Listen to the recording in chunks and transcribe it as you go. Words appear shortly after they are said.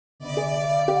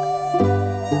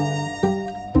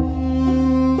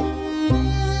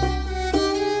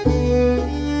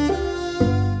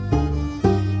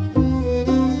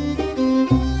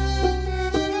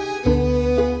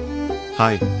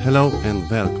Hi, hello and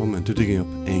welcome to Digging Up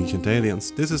Ancient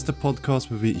Aliens. This is the podcast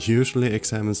where we usually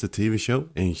examine the TV show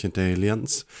Ancient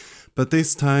Aliens, but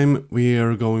this time we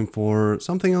are going for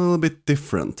something a little bit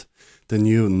different. The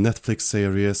new Netflix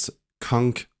series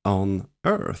Conch on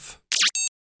Earth.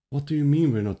 What do you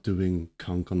mean we're not doing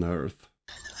Conch on Earth?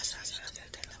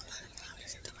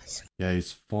 Yeah,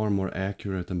 it's far more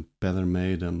accurate and better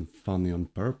made and funny on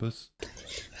purpose.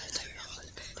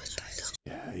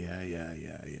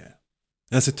 Yeah.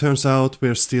 As it turns out,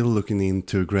 we're still looking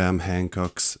into Graham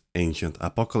Hancock's Ancient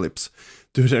Apocalypse.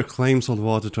 Do their claims hold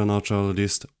water to an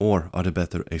archaeologist, or are there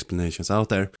better explanations out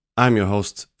there? I'm your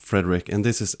host, Frederick, and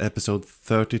this is episode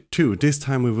 32. This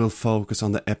time we will focus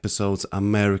on the episodes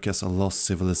America's Lost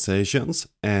Civilizations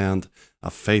and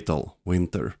A Fatal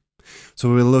Winter. So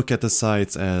we will look at the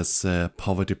sites as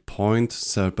Poverty Point,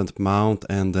 Serpent, Mound,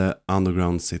 and the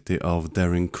underground city of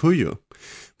Derinkuyu.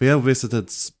 We have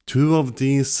visited two of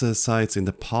these sites in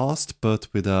the past, but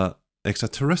with an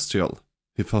extraterrestrial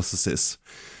hypothesis.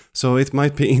 So it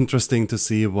might be interesting to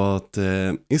see what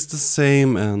is the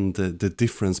same and the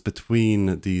difference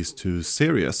between these two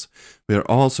series. We are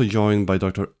also joined by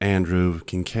Dr. Andrew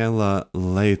Kinkela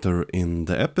later in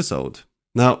the episode.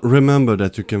 Now, remember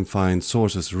that you can find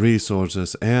sources,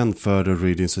 resources, and further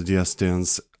reading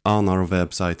suggestions on our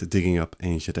website,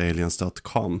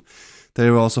 diggingupancientaliens.com. There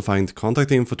you will also find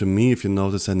contact info to me if you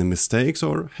notice any mistakes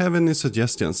or have any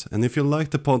suggestions. And if you like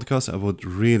the podcast, I would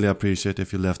really appreciate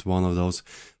if you left one of those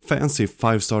fancy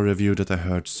 5-star reviews that I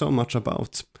heard so much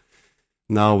about.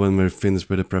 Now, when we're finished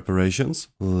with the preparations,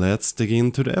 let's dig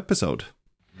into the episode.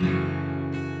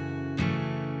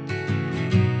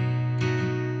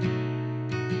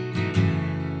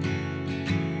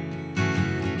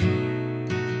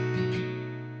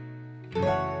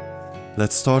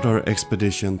 Let's start our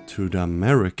expedition to the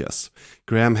Americas.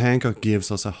 Graham Hancock gives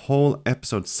us a whole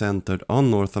episode centered on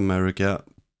North America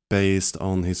based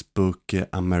on his book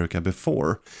America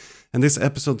Before. And this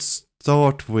episode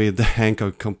starts with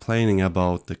Hancock complaining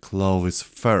about the Clovis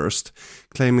first,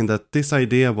 claiming that this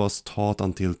idea was taught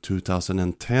until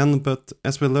 2010, but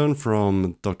as we learn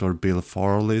from Dr. Bill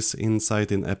Farley's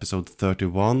insight in episode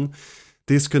 31,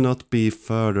 this could not be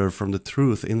further from the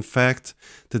truth. In fact,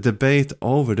 the debate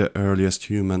over the earliest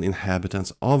human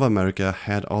inhabitants of America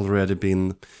had already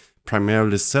been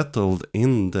primarily settled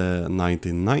in the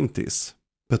 1990s.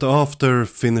 But after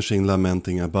finishing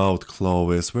lamenting about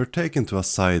Clovis, we're taken to a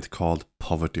site called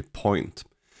Poverty Point.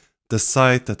 The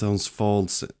site that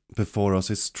unfolds before us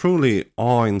is truly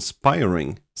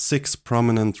awe-inspiring. 6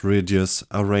 prominent ridges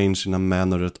arranged in a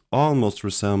manner that almost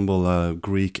resemble a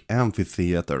Greek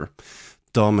amphitheater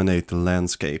dominate the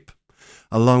landscape.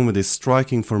 Along with this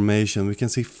striking formation, we can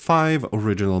see 5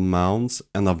 original mounds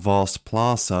and a vast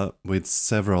plaza with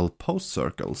several post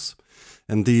circles.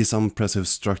 And these impressive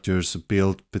structures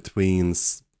built between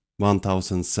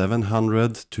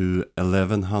 1700 to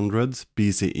 1100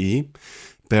 BCE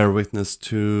bear witness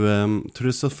to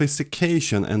the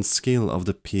sophistication and skill of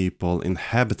the people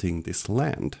inhabiting this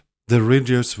land. The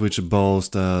ridges, which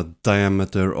boast a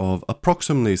diameter of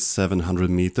approximately 700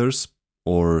 meters,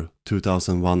 or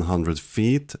 2,100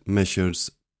 feet,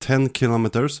 measures 10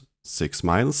 kilometers, 6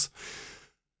 miles.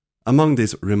 Among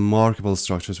these remarkable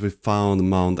structures we found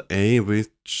Mound A,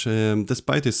 which,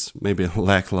 despite its maybe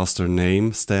lackluster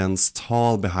name, stands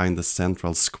tall behind the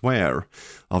central square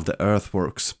of the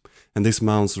earthworks. And these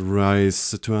mounds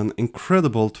rise to an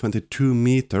incredible 22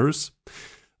 meters,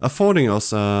 affording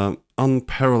us an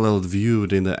unparalleled view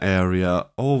in the area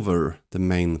over the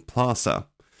main plaza.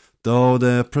 Though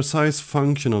the precise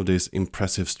function of this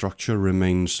impressive structure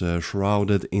remains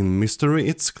shrouded in mystery,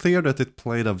 it's clear that it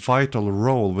played a vital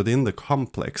role within the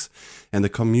complex and the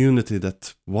community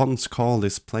that once called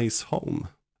this place home.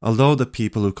 Although the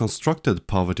people who constructed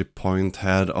Poverty Point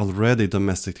had already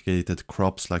domesticated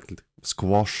crops like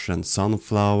squash and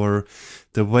sunflower,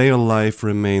 the way of life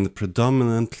remained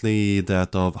predominantly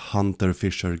that of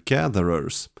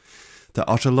hunter-fisher-gatherers. The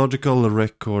archaeological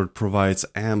record provides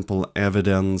ample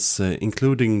evidence,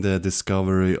 including the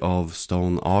discovery of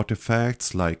stone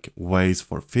artifacts like weights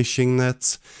for fishing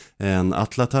nets and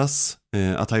atlatas,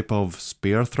 a type of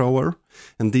spear thrower.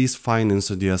 And these findings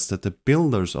suggest that the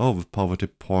builders of Poverty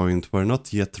Point were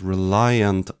not yet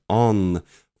reliant on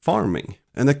farming.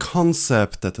 And the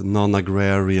concept that a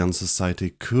non-agrarian society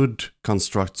could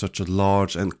construct such a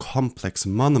large and complex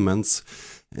monuments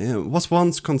was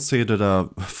once considered a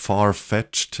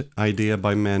far-fetched idea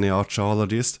by many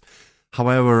archaeologists.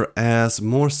 However, as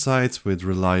more sites with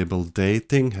reliable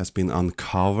dating has been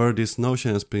uncovered, this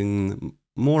notion has been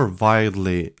more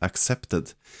widely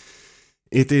accepted.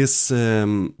 It is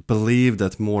believed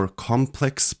that more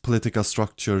complex political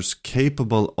structures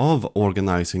capable of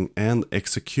organizing and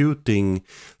executing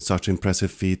such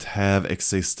impressive feats have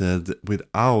existed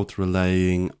without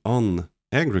relying on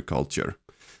agriculture.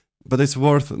 But it's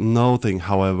worth noting,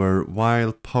 however,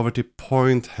 while Poverty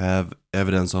Point have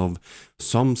evidence of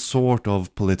some sort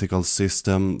of political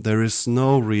system, there is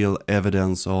no real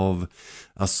evidence of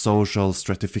a social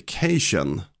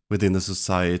stratification within the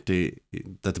society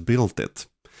that built it.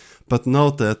 But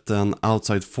note that an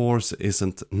outside force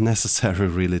isn't necessary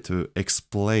really to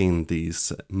explain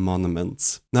these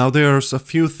monuments. Now there's a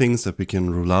few things that we can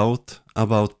rule out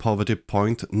about Poverty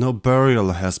Point. No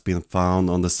burial has been found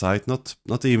on the site, not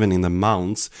even in the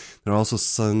mounds. There are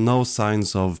also no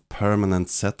signs of permanent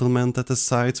settlement at the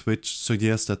site, which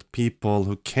suggests that people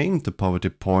who came to Poverty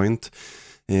Point,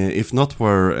 if not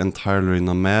were entirely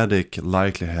nomadic,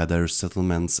 likely had their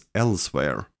settlements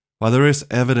elsewhere. While there is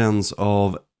evidence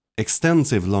of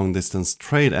extensive long-distance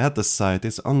trade at the site,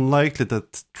 it's unlikely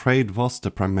that trade was the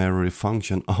primary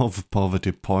function of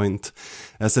Poverty Point,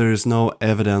 as there is no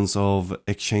evidence of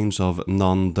exchange of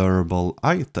non-durable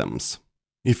items.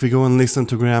 If we go and listen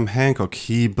to Graham Hancock,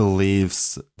 he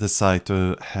believes the site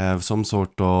to have some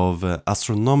sort of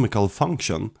astronomical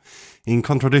function. In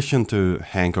contradiction to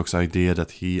Hancock's idea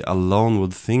that he alone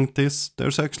would think this,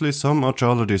 there's actually some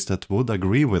archaeologists that would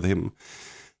agree with him.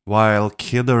 While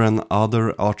Kidder and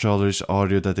other archaeologists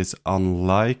argue that it's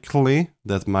unlikely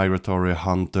that migratory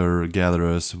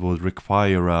hunter-gatherers would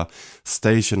require a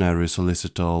stationary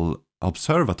solicital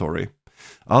observatory,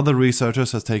 other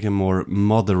researchers have taken a more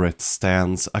moderate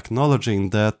stance, acknowledging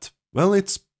that, well,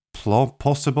 it's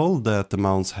possible that the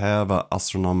mounds have an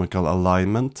astronomical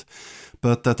alignment,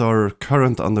 but that our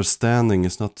current understanding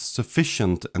is not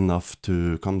sufficient enough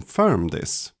to confirm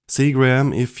this. See,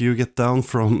 Graham, if you get down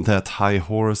from that high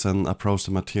horse and approach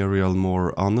the material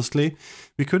more honestly,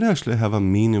 we could actually have a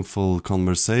meaningful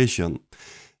conversation.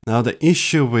 Now, the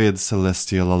issue with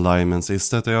celestial alignments is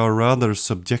that they are rather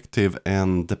subjective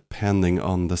and depending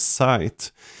on the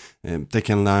site. They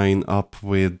can line up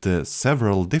with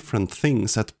several different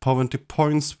things. At Poverty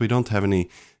Points, we don't have any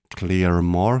clear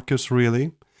markers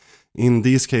really. In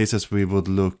these cases, we would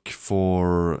look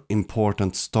for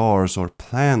important stars or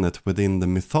planet within the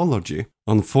mythology.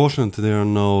 Unfortunately, there are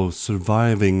no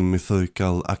surviving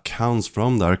mythical accounts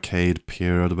from the Archaic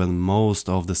period when most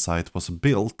of the site was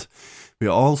built. We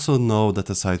also know that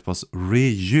the site was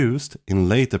reused in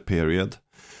later period.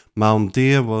 Mound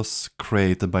D was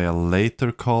created by a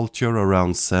later culture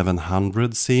around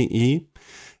 700 CE.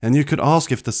 And you could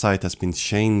ask if the site has been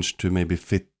changed to maybe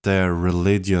fit their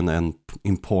religion and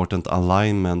important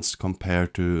alignments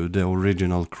compared to the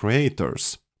original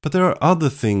creators. But there are other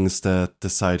things that the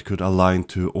site could align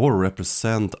to or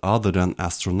represent other than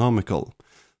astronomical.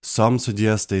 Some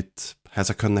suggest it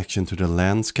has a connection to the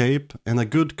landscape, and a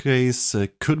good case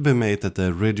could be made that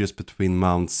the ridges between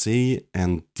Mount C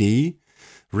and D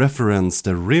reference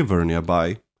the river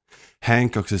nearby.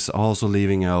 Hancock is also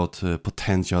leaving out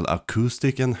potential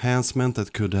acoustic enhancement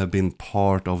that could have been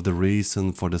part of the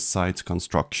reason for the site's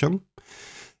construction.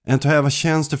 And to have a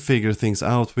chance to figure things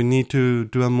out, we need to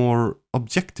do a more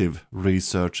objective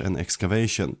research and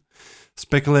excavation.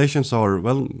 Speculations are,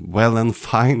 well and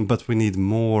fine, but we need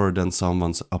more than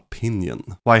someone's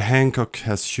opinion. Why Hancock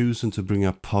has chosen to bring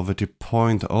up Poverty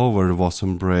Point over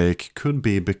Watson Break could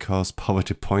be because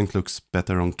Poverty Point looks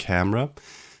better on camera.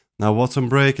 Now, Watson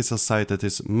Break is a site that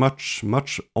is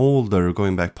much older,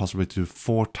 going back possibly to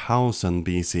 4000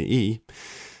 BCE,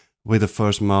 with the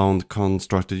first mound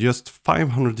constructed just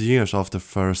 500 years after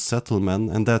first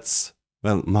settlement, and that's,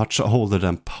 much older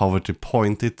than Poverty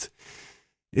Point.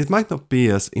 It might not be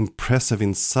as impressive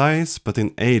in size, but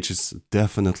in age it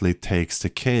definitely takes the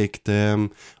cake.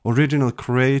 The original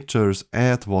creators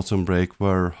at Watson Break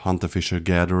were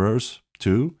hunter-fisher-gatherers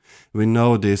too. We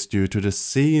know this due to the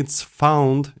seeds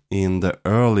found in the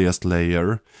earliest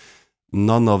layer.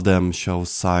 None of them show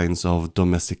signs of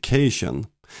domestication.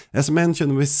 As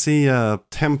mentioned, we see a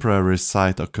temporary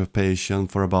site occupation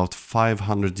for about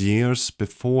 500 years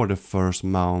before the first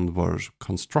mound was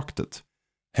constructed.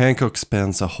 Hancock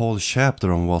spends a whole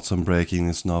chapter on Watson Break in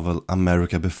his novel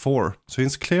America Before, so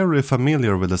he's clearly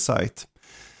familiar with the site.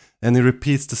 And he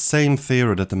repeats the same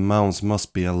theory that the mounds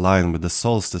must be aligned with the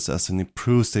solstices, and he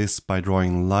proves this by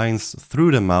drawing lines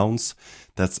through the mounds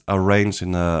that's arranged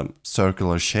in a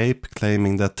circular shape,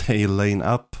 claiming that they line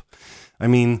up. I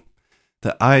mean,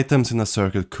 the items in a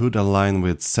circle could align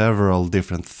with several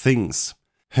different things.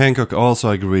 Hancock also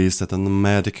agrees that a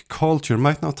nomadic culture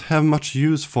might not have much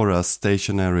use for a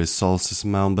stationary solstice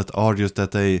mound, but argues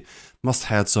that they must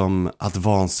had some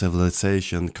advanced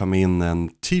civilization come in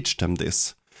and teach them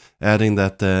this, adding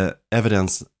that the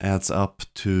evidence adds up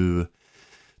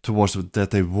towards that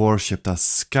they worshipped a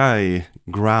sky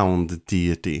ground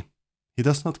deity. He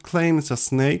does not claim it's a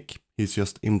snake, he's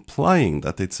just implying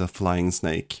that it's a flying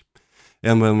snake.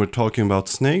 And when we're talking about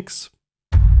snakes,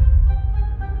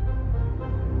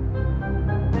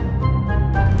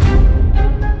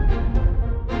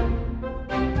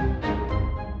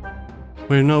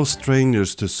 we're no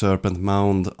strangers to Serpent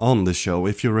Mound on the show.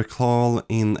 If you recall,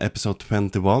 in episode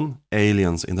 21,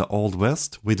 Aliens in the Old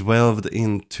West, we delved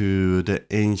into the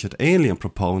ancient alien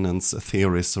proponents'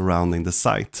 theories surrounding the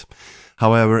site.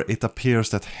 However, it appears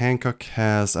that Hancock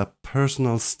has a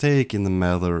personal stake in the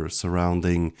matter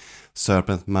surrounding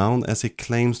Serpent Mound, as he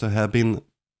claims to have been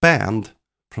banned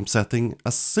from setting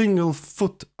a single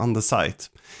foot on the site.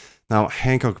 Now,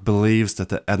 Hancock believes that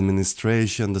the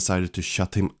administration decided to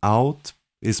shut him out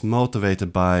is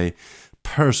motivated by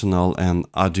personal and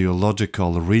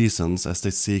ideological reasons, as they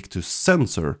seek to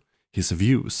censor his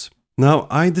views. Now,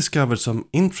 I discovered some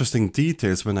interesting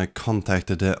details when I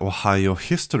contacted the Ohio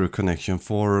History Connection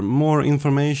for more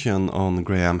information on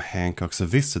Graham Hancock's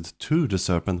visit to the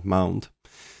Serpent Mound.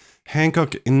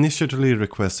 Hancock initially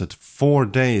requested 4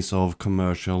 days of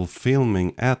commercial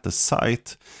filming at the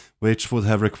site, which would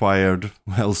have required,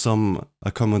 well, some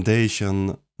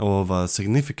accommodation of a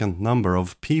significant number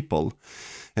of people.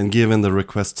 And given the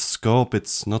request scope,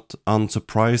 it's not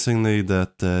unsurprisingly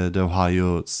that the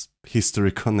Ohio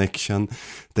History Connection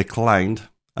declined.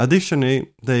 Additionally,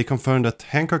 they confirmed that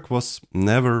Hancock was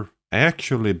never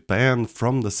actually banned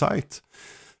from the site,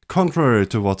 contrary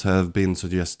to what have been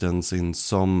suggestions in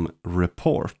some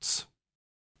reports.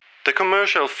 The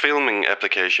commercial filming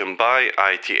application by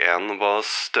ITN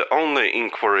was the only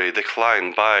inquiry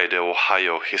declined by the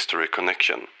Ohio History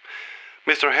Connection.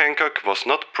 Mr. Hancock was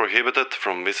not prohibited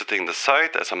from visiting the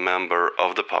site as a member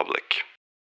of the public.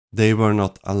 They were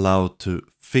not allowed to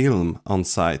film on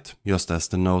site, just as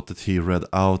the note that he read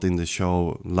out in the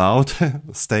show loud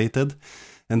stated.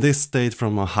 And this state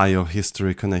from Ohio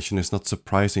History Connection is not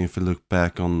surprising if you look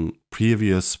back on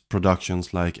previous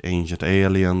productions like Ancient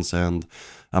Aliens and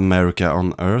America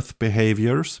on Earth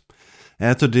behaviors.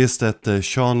 Add to this that the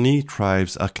Shawnee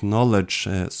tribes acknowledge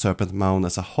Serpent Mound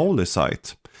as a holy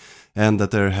site, and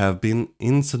that there have been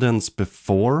incidents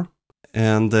before.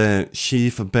 And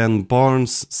Chief Ben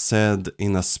Barnes said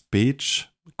in a speech,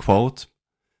 quote,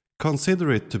 "Consider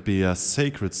it to be a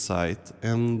sacred site,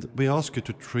 and we ask you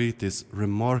to treat this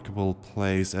remarkable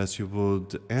place as you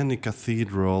would any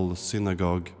cathedral,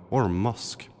 synagogue, or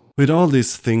mosque." With all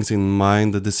these things in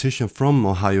mind, the decision from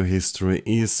Ohio History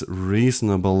is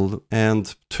reasonable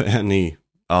and, to any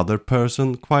other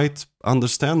person, quite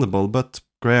understandable, but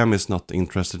Graham is not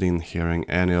interested in hearing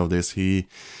any of this. He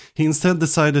instead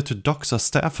decided to dox a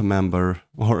staff member,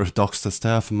 or dox the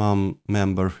staff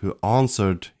member who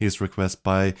answered his request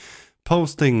by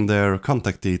posting their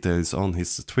contact details on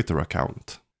his Twitter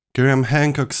account. Graham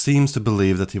Hancock seems to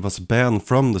believe that he was banned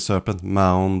from the Serpent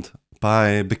Mound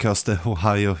because the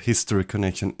Ohio History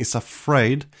Connection is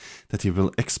afraid that he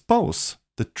will expose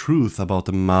the truth about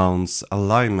the mound's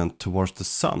alignment towards the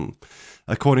sun.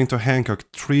 According to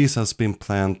Hancock, trees has been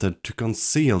planted to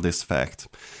conceal this fact.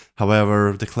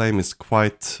 However, the claim is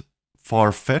quite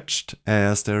far-fetched,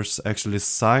 as there's actually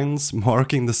signs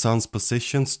marking the sun's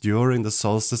positions during the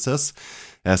solstices,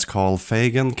 as Carl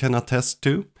Fagan can attest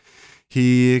to.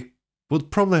 He would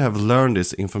probably have learned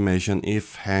this information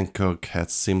if Hancock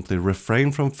had simply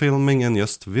refrained from filming and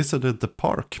just visited the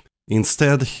park.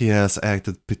 Instead, he has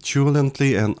acted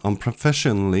petulantly and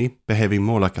unprofessionally, behaving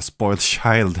more like a spoiled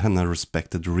child than a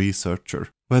respected researcher.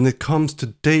 When it comes to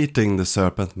dating the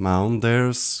Serpent Mound,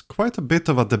 there's quite a bit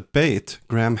of a debate.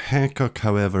 Graham Hancock,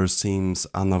 however, seems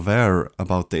unaware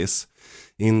about this.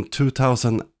 In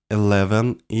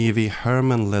 2011, Evie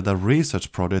Herman led a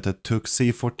research project that took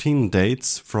C14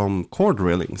 dates from core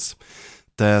drillings.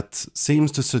 That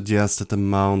seems to suggest that the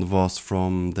mound was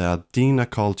from the Adena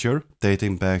culture,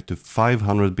 dating back to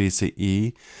 500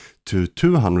 BCE to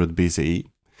 200 BCE.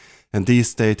 And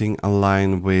these dating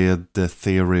align with the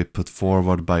theory put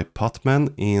forward by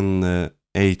Putman in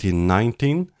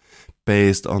 1819,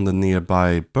 based on the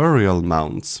nearby burial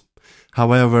mounds.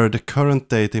 However, the current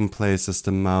dating places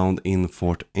the mound in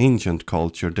Fort Ancient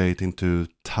culture, dating to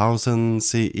 1000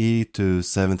 CE to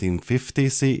 1750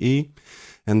 CE.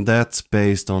 And that's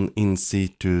based on in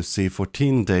situ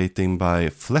C14 dating by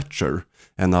Fletcher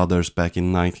and others back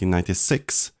in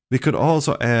 1996. We could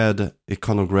also add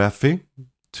iconography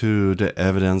to the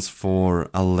evidence for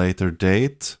a later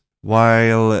date.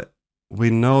 While we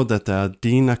know that the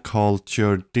Adena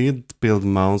culture did build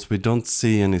mounds. We don't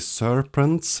see any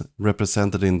serpents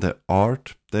represented in the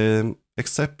art. The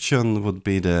exception would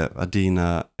be the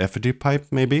Adena effigy pipe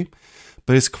maybe,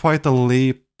 but it's quite a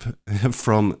leap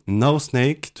from no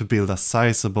snake to build a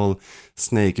sizable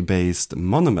snake-based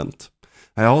monument.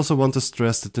 I also want to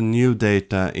stress that the new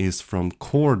data is from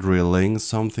core drilling,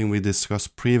 something we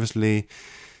discussed previously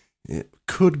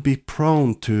could be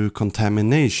prone to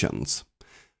contaminations.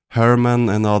 Herman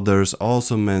and others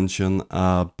also mention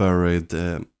a buried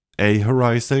A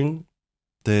horizon.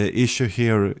 The issue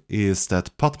here is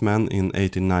that Putman in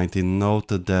 1819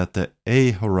 noted that the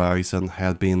A horizon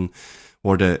had been,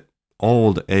 or the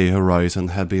old A horizon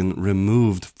had been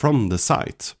removed from the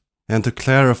site. And to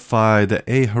clarify, the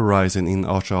A horizon in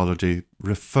archaeology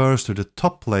refers to the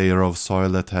top layer of soil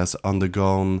that has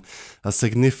undergone a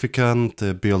significant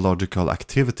biological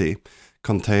activity,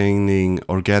 containing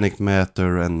organic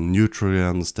matter and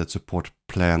nutrients that support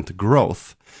plant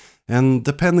growth. And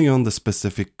depending on the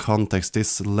specific context,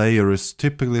 this layer is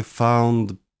typically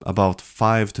found about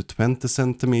 5 to 20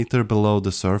 centimeters below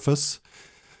the surface.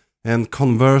 And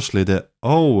conversely, the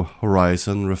O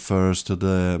horizon refers to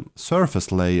the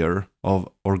surface layer of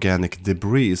organic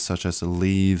debris such as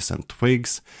leaves and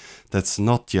twigs that's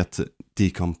not yet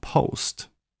decomposed.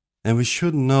 And we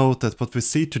should note that what we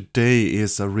see today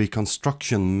is a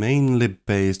reconstruction mainly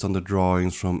based on the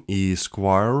drawings from E.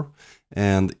 Squire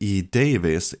and E.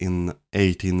 Davis in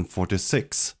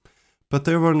 1846. But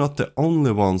they were not the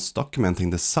only ones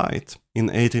documenting the site. In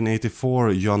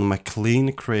 1884, John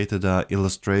McLean created an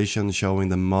illustration showing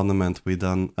the monument with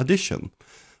an addition.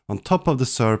 On top of the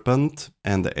serpent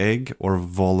and the egg or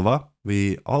vulva,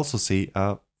 we also see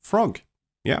a frog.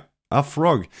 Yeah, a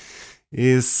frog.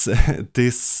 Is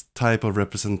this type of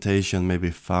representation maybe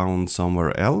found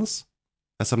somewhere else?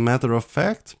 As a matter of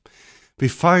fact, we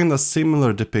find a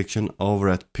similar depiction over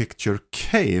at Picture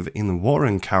Cave in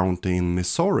Warren County in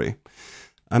Missouri.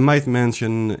 I might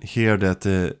mention here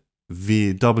that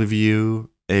W.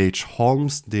 H.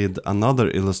 Holmes did another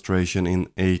illustration in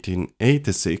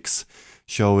 1886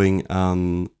 showing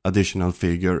an additional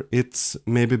figure. It's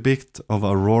maybe a bit of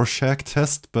a Rorschach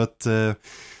test, but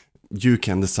you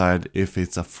can decide if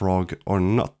it's a frog or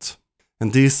not.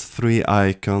 And these three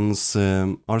icons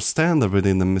are standard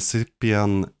within the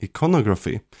Mississippian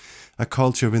iconography, a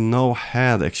culture we know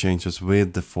had exchanges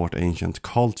with the Fort Ancient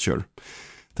culture.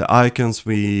 The icons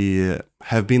we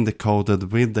have been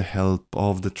decoded with the help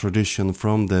of the tradition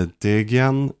from the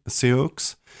Degian Sioux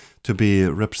to be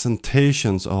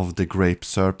representations of the grape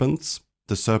serpents,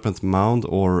 the serpent mound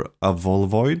or a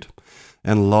volvoid,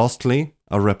 and lastly,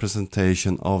 a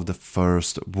representation of the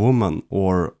first woman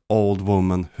or old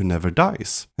woman who never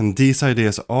dies. And these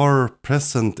ideas are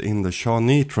present in the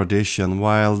Shawnee tradition,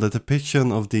 while the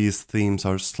depiction of these themes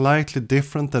are slightly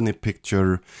different than in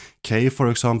Picture K, for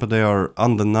example. They are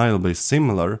undeniably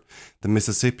similar. The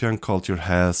Mississippian culture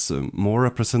has more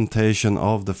representation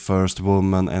of the first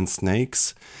woman and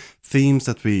snakes, themes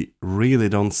that we really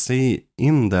don't see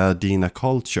in the Adena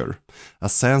culture. A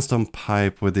sandstone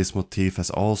pipe with this motif has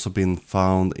also been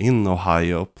found in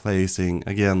Ohio, placing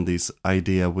again this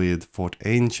idea with Fort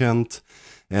Ancient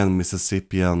and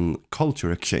Mississippian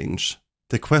culture exchange.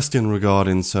 The question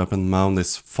regarding Serpent Mound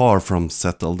is far from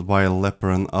settled, while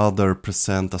Lepper and others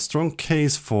present a strong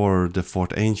case for the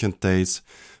Fort Ancient days.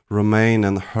 Romain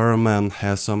and Herman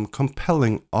have some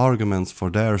compelling arguments for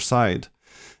their side.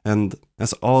 And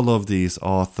as all of these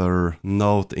authors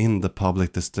note in the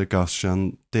public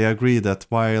discussion, they agree that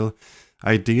while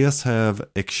ideas have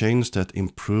exchanged that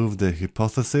improve the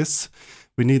hypothesis,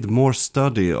 we need more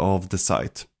study of the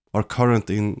site. Our current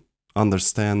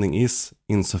understanding is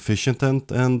insufficient,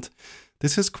 and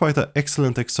this is quite an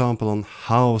excellent example on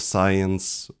how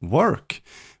science works.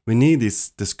 We need this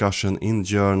discussion in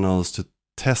journals to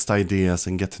test ideas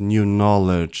and get new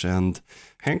knowledge, and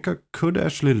Hancock could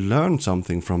actually learn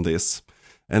something from this.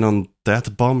 And on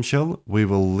that bombshell, we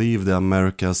will leave the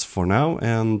Americas for now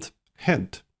and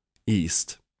head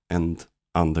east and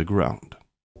underground.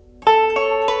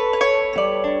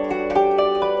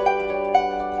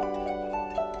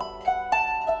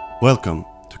 Welcome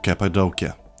to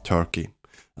Cappadocia, Turkey,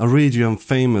 a region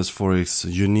famous for its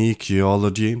unique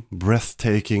geology,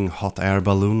 breathtaking hot air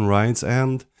balloon rides,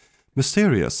 and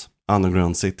mysterious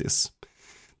underground cities.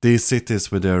 These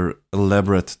cities, with their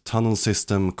elaborate tunnel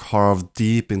system carved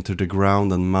deep into the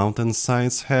ground and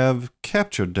mountainsides, have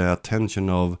captured the attention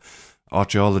of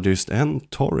archaeologists and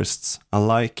tourists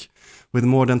alike. With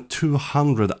more than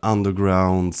 200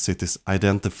 underground cities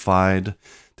identified,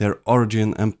 Their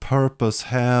origin and purpose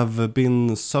have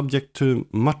been subject to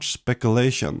much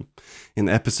speculation. In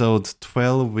episode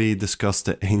 12 we discussed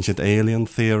the ancient alien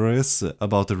theories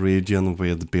about the region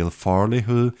with Bill Farley,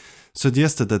 who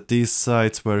suggested that these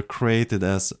sites were created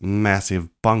as massive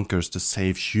bunkers to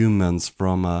save humans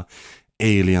from an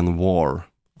alien war.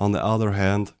 On the other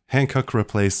hand, Hancock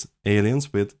replaced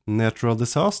aliens with natural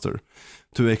disaster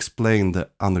to explain the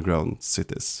underground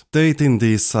cities. Dating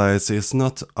these sites is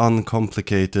not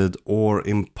uncomplicated or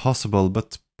impossible,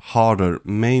 but harder,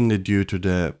 mainly due to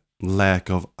the lack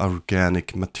of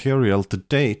organic material to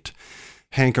date.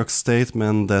 Hancock's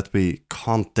statement that we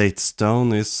can't date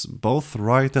stone is both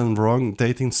right and wrong.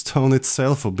 Dating stone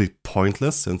itself would be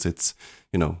pointless since it's,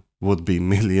 would be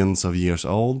millions of years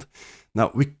old.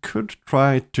 Now, we could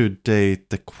try to date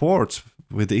the quartz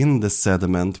within the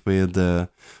sediment with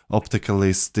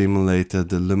optically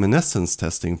stimulated luminescence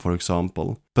testing, for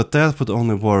example. But that would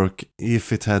only work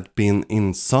if it had been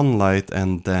in sunlight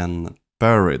and then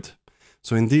buried.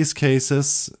 So in these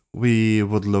cases, we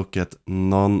would look at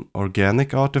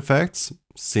non-organic artifacts,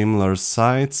 similar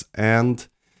sites, and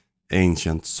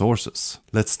ancient sources.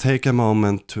 Let's take a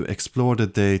moment to explore the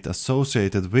date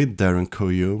associated with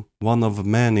Derinkuyu, one of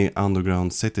many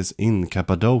underground cities in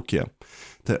Cappadocia.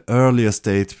 The earliest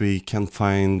date we can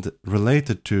find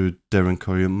related to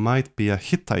Derinkuyu might be a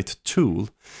Hittite tool,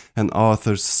 and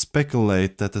authors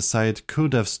speculate that the site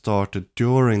could have started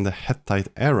during the Hittite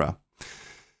era.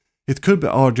 It could be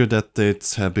argued that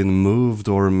dates have been moved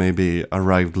or maybe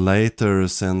arrived later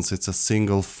since it's a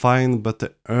single find, but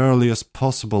the earliest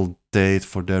possible date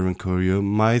for Derinkuyu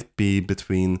might be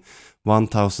between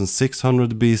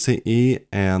 1600 BCE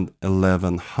and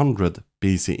 1100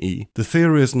 BCE. The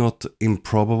theory is not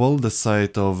improbable. The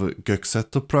site of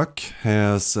Göksetoprak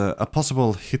has a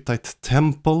possible Hittite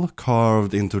temple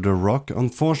carved into the rock.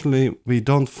 Unfortunately, we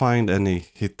don't find any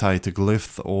Hittite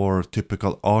glyph or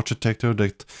typical architecture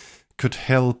that could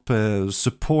help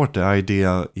support the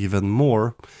idea even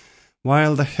more.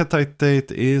 While the Hittite date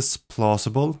is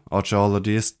plausible,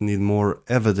 archaeologists need more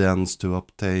evidence to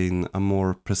obtain a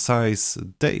more precise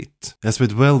date. As we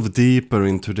delve deeper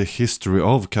into the history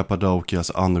of Cappadocia's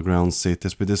underground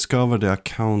cities, we discover the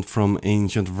account from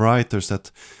ancient writers that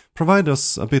provide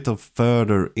us a bit of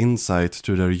further insight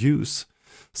to their use.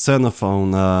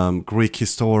 Xenophon, a Greek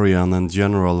historian and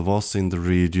general, was in the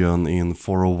region in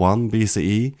 401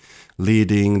 BCE,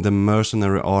 leading the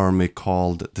mercenary army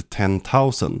called the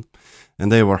 10,000.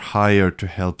 And they were hired to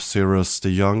help Cyrus the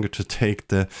Younger to take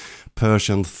the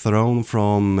Persian throne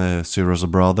from Cyrus'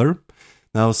 brother.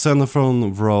 Now,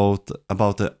 Xenophon wrote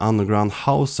about the underground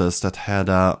houses that had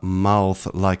a mouth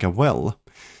like a well.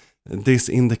 This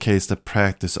indicates the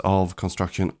practice of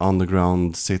constructing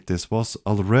underground cities was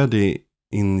already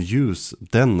in use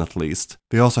then, at least.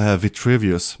 We also have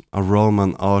Vitruvius, a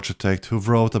Roman architect who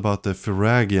wrote about the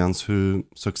Phrygians who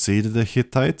succeeded the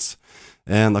Hittites.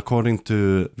 And according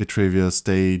to Vitruvius,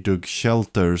 they dug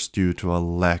shelters due to a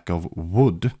lack of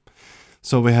wood.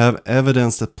 So we have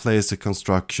evidence that places the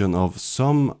construction of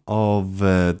some of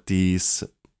these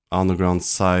underground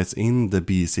sites in the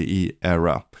BCE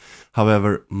era.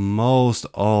 However, most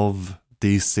of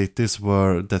these cities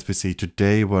that we see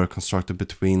today were constructed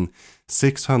between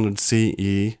 600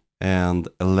 CE and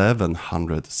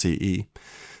 1100 CE.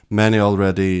 Many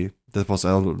that was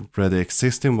already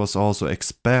existing was also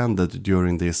expanded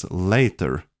during this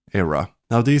later era.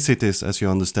 Now, these cities, as you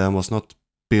understand, was not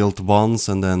built once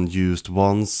and then used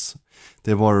once.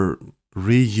 They were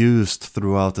reused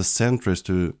throughout the centuries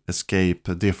to escape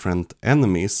different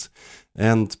enemies,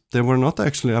 and they were not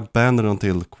actually abandoned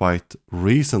until quite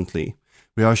recently.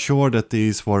 We are sure that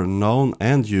these were known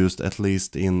and used at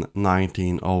least in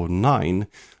 1909,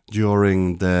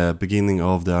 during the beginning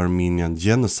of the Armenian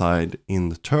genocide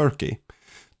in Turkey.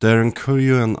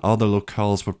 Derinkuyu and other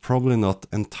locales were probably not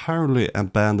entirely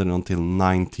abandoned until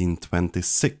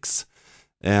 1926,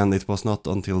 and it was not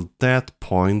until that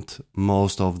point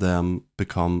most of them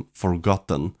become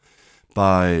forgotten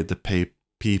by the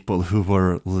people who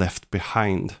were left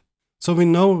behind. So we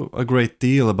know a great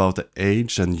deal about the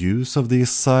age and use of these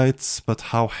sites, but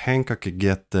how Hancock could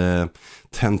get the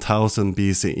 10,000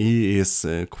 BCE is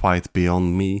quite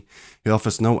beyond me. He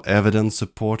offers no evidence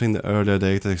supporting the earlier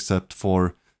data except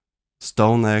for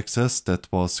stone axes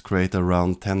that was created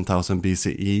around 10,000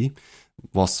 BCE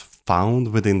was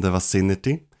found within the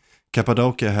vicinity.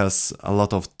 Cappadocia has a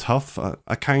lot of tuff,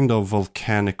 a kind of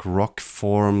volcanic rock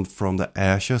formed from the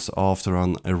ashes after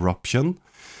an eruption.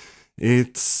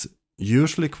 It's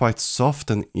usually quite soft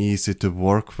and easy to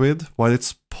work with. While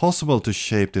it's possible to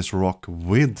shape this rock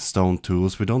with stone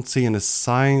tools, we don't see any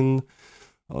sign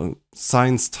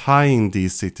signs tying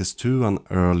these cities to an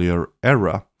earlier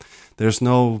era. There's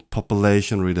no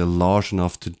population really large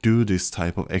enough to do this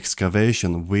type of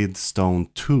excavation with stone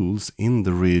tools in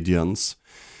the regions.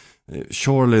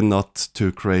 Surely not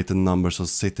to create the numbers of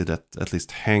city that at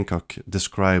least Hancock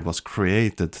described was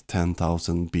created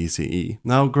 10,000 BCE.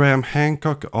 Now Graham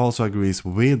Hancock also agrees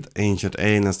with ancient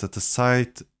aliens that the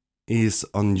site is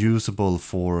unusable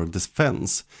for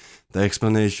defense. The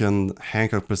explanation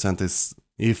Hancock presents is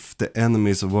if the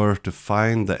enemies were to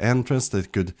find the entrance, they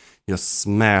could just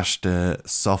smash the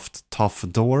soft, tough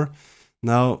door.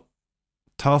 Now,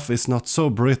 tough is not so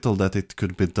brittle that it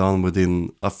could be done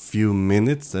within a few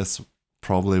minutes. That's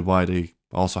probably why they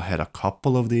also had a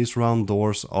couple of these round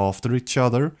doors after each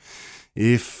other.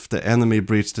 If the enemy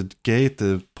breached the gate,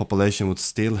 the population would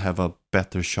still have a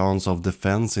better chance of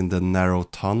defense in the narrow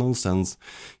tunnels and,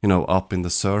 up in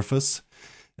the surface.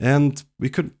 And we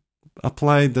could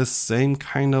apply the same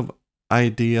kind of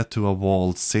idea to a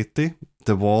walled city.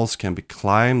 The walls can be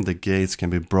climbed, the gates can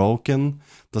be broken.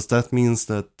 Does that mean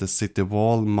that the city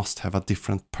wall must have a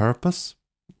different purpose?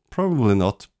 Probably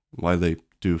not, while they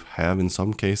do have in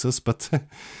some cases, but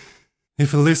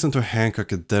if you listen to Hancock,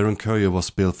 Derinkuyu was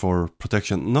built for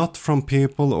protection not from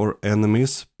people or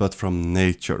enemies, but from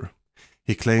nature.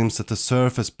 He claims that the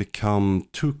surface became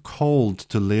too cold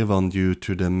to live on due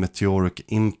to the meteoric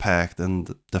impact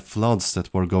and the floods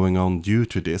that were going on due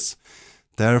to this.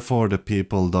 Therefore, the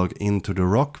people dug into the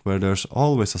rock where there's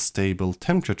always a stable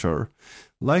temperature,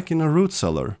 like in a root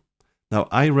cellar. Now,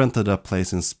 I rented a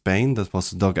place in Spain that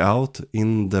was dug out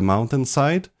in the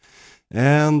mountainside,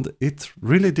 and it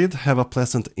really did have a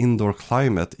pleasant indoor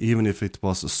climate, even if it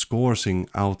was scorching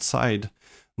outside.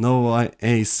 No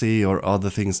AC or other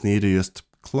things needed, just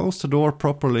close the door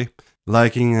properly.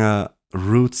 Like in a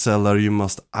root cellar, you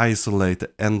must isolate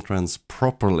the entrance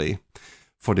properly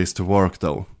for this to work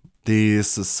though.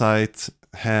 These sites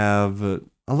have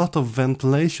a lot of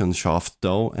ventilation shaft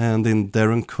though, and in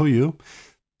Derinkuyu,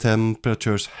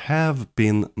 temperatures have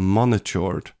been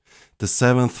monitored. The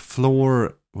 7th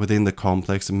floor within the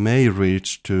complex may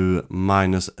reach to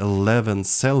minus 11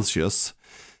 Celsius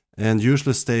and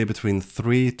usually stay between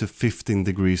 3 to 15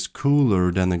 degrees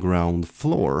cooler than the ground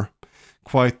floor.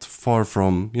 Quite far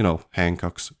from,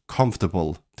 Hancock's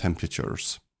comfortable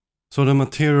temperatures. So the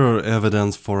material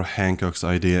evidence for Hancock's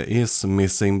idea is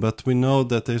missing, but we know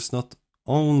that there's not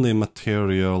only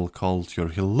material culture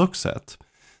he looks at.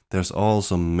 There's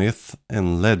also myth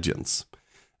and legends.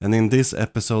 And in this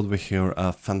episode we hear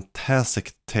a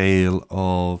fantastic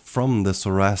tale from the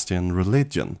Zoroastrian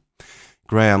religion.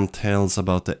 Graham tells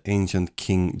about the ancient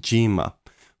king Jima,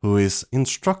 who is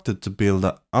instructed to build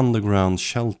an underground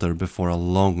shelter before a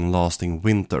long-lasting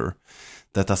winter,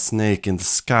 that a snake in the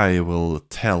sky will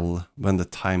tell when the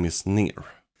time is near.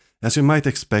 As you might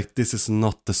expect, this is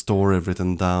not the story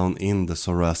written down in the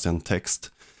Zoroastrian text.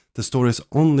 The story is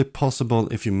only possible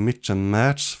if you mix and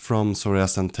match from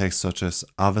Zoroastrian texts such as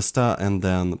Avesta and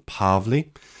then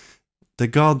Pavli. The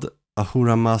god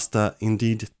Ahura Mazda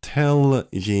indeed tell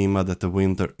Jima that the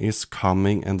winter is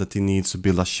coming and that he needs to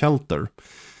build a shelter.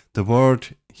 The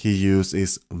word he used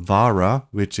is vara,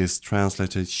 which is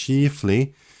translated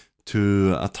chiefly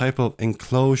to a type of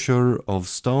enclosure of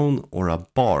stone or a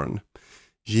barn.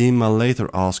 Jima later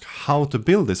asked how to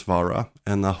build this vara,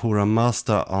 and Ahura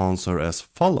Mazda answered as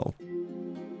follow.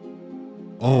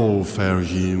 O fair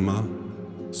Jima,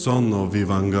 son of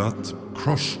Vivangat,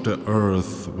 crush the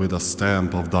earth with a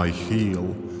stamp of thy heel,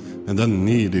 and then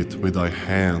knead it with thy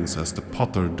hands as the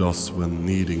potter does when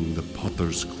kneading the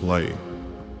potter's clay.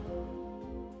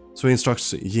 So he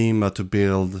instructs Jima to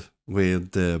build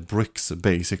with bricks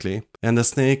basically. And the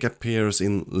snake appears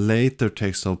in later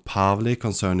texts of Pavli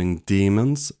concerning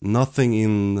demons. Nothing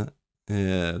in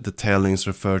the tellings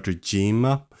refer to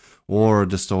Jima or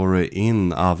the story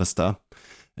in Avesta.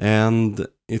 And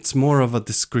it's more of a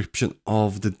description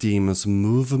of the demon's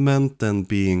movement than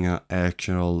being an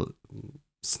actual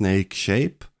snake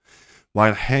shape.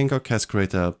 While Hancock has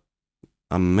created an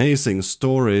amazing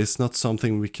story, it's not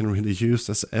something we can really use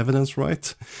as evidence,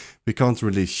 right? We can't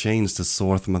really change the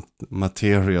source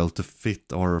material to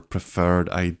fit our preferred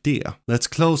idea. Let's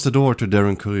close the door to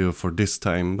Derinkuyu for this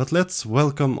time, but let's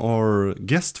welcome our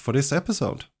guest for this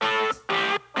episode.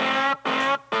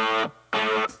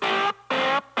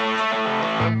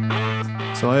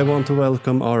 So I want to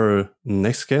welcome our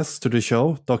next guest to the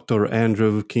show, Dr.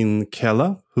 Andrew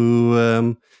Kinkella,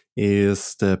 who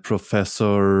is the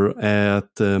professor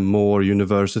at Moore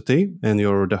University, and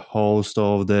you're the host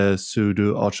of the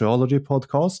Pseudo Archaeology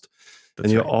podcast. That's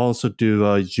and you right. Also do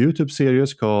a YouTube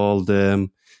series called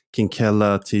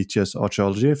Kinkella Teaches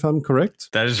Archaeology, if I'm correct.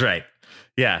 That is right.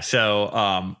 Yeah.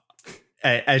 So,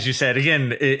 as you said,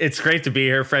 again, it's great to be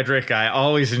here, Frederick. I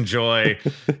always enjoy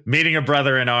meeting a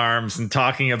brother in arms and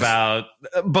talking about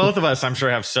both of us. I'm sure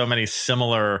have so many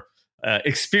similar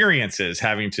experiences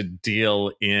having to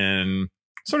deal in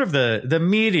sort of the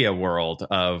media world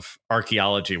of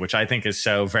archaeology, which I think is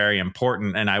so very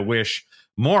important. And I wish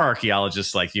more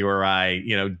archaeologists like you or I,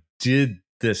 did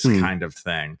this kind of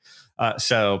thing.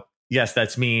 So yes,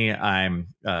 that's me. I'm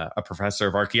a professor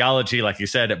of archaeology, like you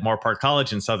said, at Moorpark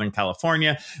College in Southern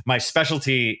California. My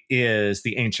specialty is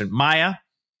the ancient Maya,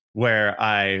 where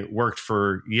I worked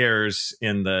for years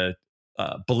in the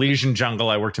Belizean jungle.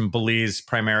 I worked in Belize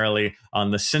primarily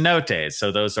on the cenotes.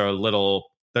 So those are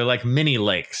they're like mini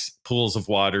lakes, pools of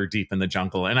water deep in the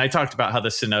jungle. And I talked about how the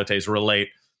cenotes relate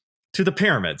to the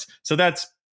pyramids. So that's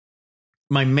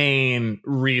my main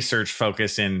research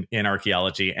focus in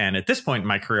archaeology. And at this point in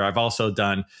my career, I've also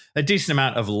done a decent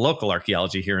amount of local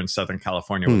archaeology here in Southern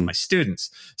California with my students.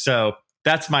 So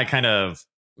that's my kind of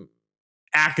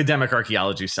academic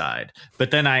archaeology side.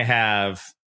 But then I have,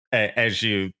 as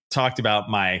you talked about,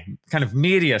 my kind of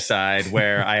media side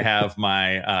where I have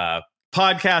my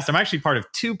podcast. I'm actually part of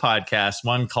two podcasts,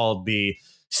 one called the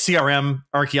CRM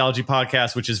Archaeology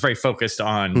Podcast, which is very focused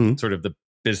on sort of the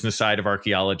business side of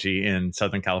archaeology in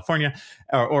Southern California,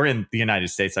 or in the United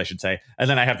States, I should say. And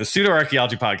then I have the Pseudo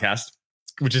Archaeology Podcast,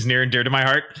 which is near and dear to my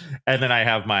heart. And then I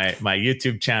have my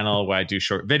YouTube channel where I do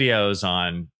short videos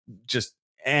on just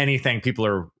anything people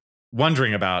are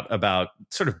wondering about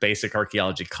sort of basic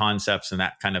archaeology concepts and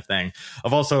that kind of thing.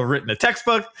 I've also written a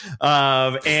textbook,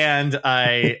 and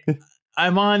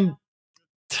I'm on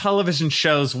television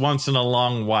shows once in a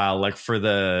long while, like for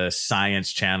the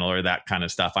Science Channel or that kind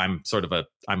of stuff. I'm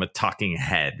a talking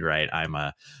head, right? I'm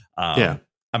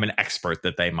an expert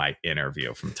that they might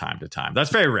interview from time to time.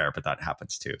 That's very rare, but that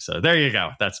happens too. So there you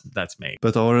go. That's me.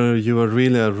 But are you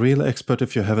really a real expert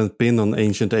if you haven't been on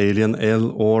Ancient Alien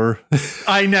L or?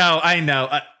 I know.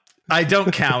 I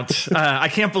don't count. I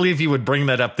can't believe you would bring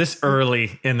that up this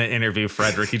early in the interview,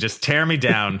 Frederick. You just tear me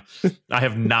down. I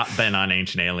have not been on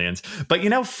Ancient Aliens. But,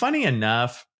 funny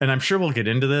enough, and I'm sure we'll get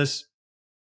into this,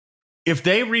 if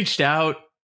they reached out,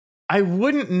 I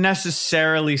wouldn't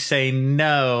necessarily say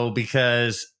no,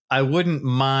 because I wouldn't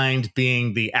mind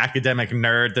being the academic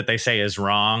nerd that they say is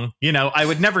wrong. I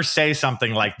would never say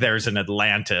something like there's an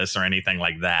Atlantis or anything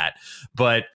like that.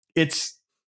 But it's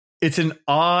an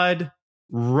odd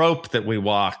rope that we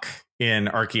walk in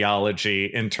archaeology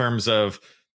in terms of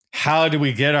how do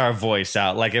we get our voice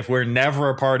out? Like if we're never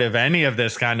a part of any of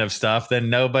this kind of stuff, then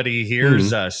nobody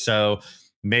hears us. So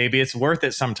maybe it's worth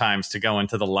it sometimes to go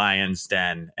into the lion's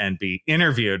den and be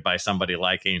interviewed by somebody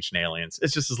like Ancient Aliens.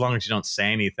 It's just as long as you don't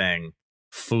say anything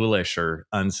foolish or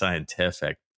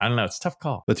unscientific. I don't know. It's a tough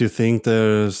call. But you think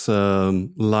there's a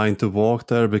line to walk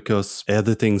there, because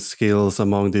editing skills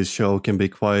among this show can be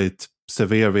quite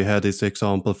severe. We had this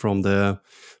example from the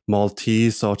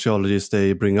Maltese archaeologist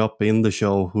they bring up in the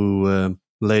show, who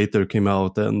later came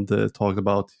out and talked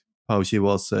about how she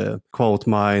was quote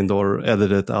mined or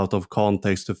edited out of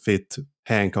context to fit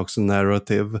Hancock's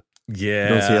narrative. Yeah. You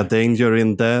don't see a danger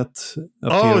in that?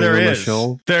 There is.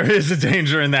 There is a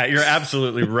danger in that. You're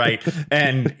absolutely right.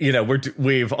 And,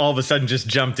 we've all of a sudden just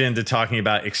jumped into talking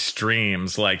about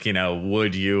extremes. Like,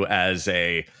 would you as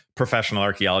a professional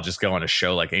archaeologist go on a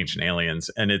show like Ancient Aliens?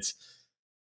 And it's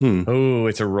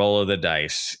a roll of the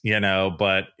dice,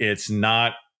 but it's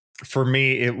not, for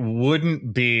me, it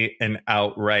wouldn't be an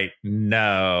outright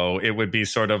no. It would be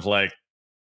sort of like,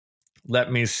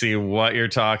 let me see what you're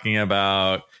talking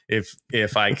about.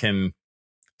 If I can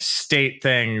state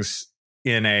things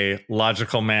in a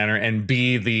logical manner and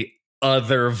be the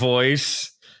other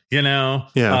voice,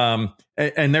 Yeah.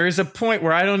 And there is a point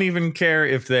where I don't even care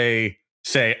if they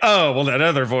say, oh, well, that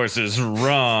other voice is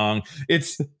wrong. It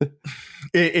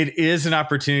is an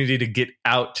opportunity to get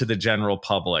out to the general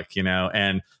public,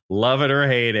 and love it or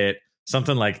hate it,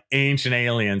 something like Ancient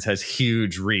Aliens has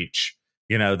huge reach,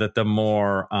 that the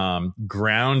more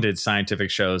grounded scientific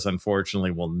shows,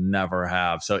 unfortunately, will never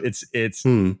have. So it's this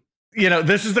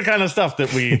is the kind of stuff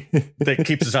that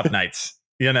keeps us up nights.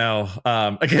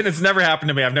 Again, it's never happened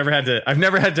to me. I've never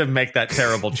had to make that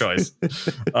terrible choice.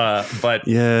 But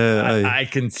yeah, I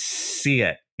can see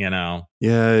it,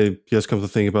 Yeah, just come to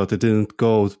think about it, didn't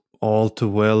go all too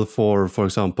well for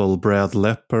example, Brad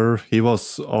Lepper. He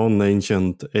was on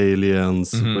Ancient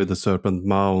Aliens with the Serpent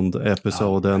Mound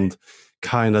episode, and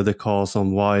kind of the cause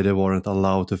on why they weren't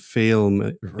allowed to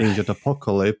film Ancient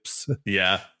Apocalypse.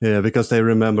 Yeah, because they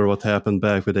remember what happened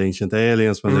back with Ancient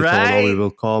Aliens when they told, oh, we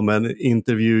will come and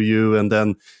interview you. And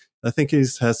then I think he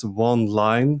has one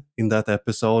line in that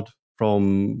episode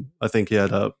from, I think he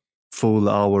had a full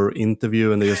hour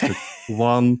interview and they just took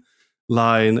one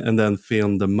line and then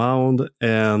filmed the mound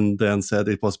and then said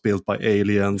it was built by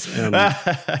aliens. And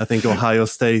I think Ohio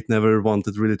State never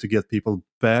wanted really to get people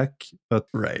back, but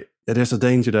right. There's a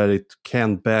danger that it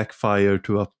can backfire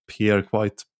to appear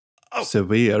quite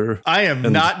severe. I am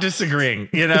not disagreeing.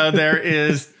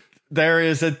 There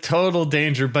is a total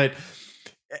danger, but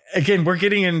again, we're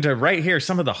getting into right here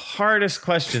some of the hardest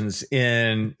questions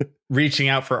in reaching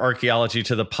out for archaeology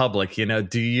to the public.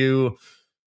 Do you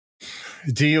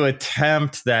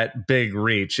attempt that big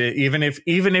reach, even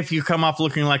if you come off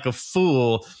looking like a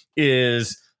fool?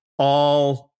 Is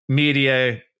all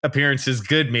media appearances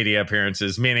good media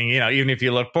appearances? Meaning, even if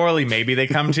you look poorly, maybe they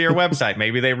come to your website,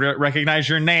 maybe they recognize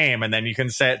your name, and then you can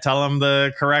tell them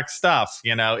the correct stuff.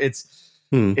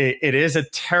 It is a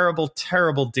terrible,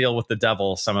 terrible deal with the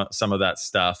devil, some of that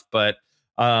stuff. But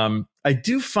I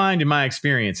do find in my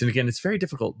experience, and again, it's very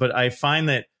difficult, but I find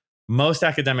that most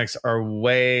academics are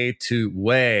way too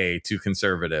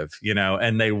conservative,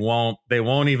 and they won't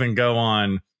even go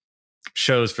on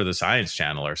shows for the Science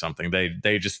Channel or something.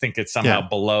 They just think it's somehow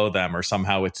below them or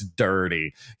somehow it's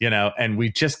dirty, and we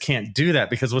just can't do that,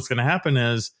 because what's going to happen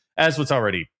is, as what's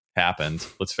already happened,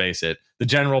 let's face it, the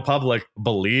general public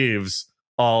believes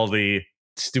all the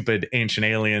stupid ancient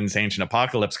aliens, ancient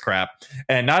apocalypse crap.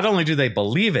 And not only do they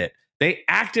believe it, they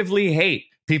actively hate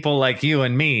people like you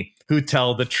and me who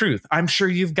tell the truth. I'm sure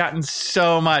you've gotten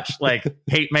so much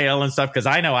hate mail and stuff, because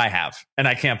I know I have, and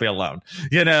I can't be alone,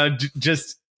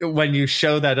 just when you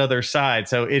show that other side.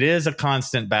 So it is a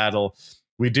constant battle.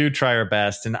 We do try our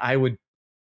best, and I would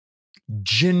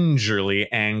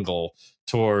gingerly angle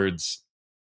towards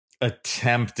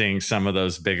attempting some of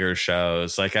those bigger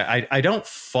shows. I don't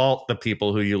fault the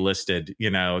people who you listed.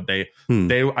 They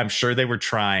I'm sure they were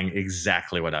trying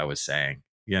exactly what I was saying.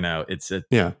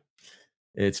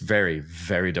 It's very,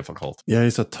 very difficult. Yeah,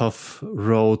 it's a tough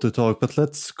road to talk, but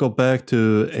let's go back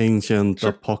to Ancient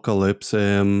Apocalypse.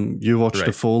 You watched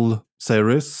the full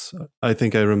series, I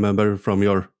think I remember from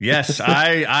your... Yes,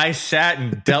 I sat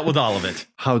and dealt with all of it.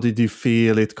 How did you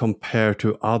feel it compared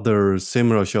to other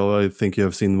similar shows? I think you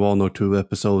have seen 1 or 2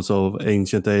 episodes of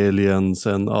Ancient Aliens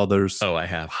and others. Oh, I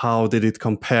have. How did it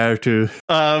compare to...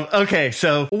 Okay,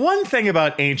 so one thing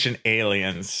about Ancient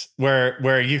Aliens,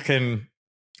 where you can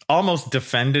almost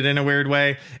defend it in a weird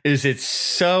way, is it's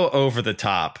so over the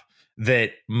top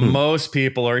that most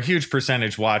people, or a huge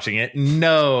percentage watching it,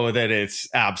 know that it's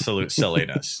absolute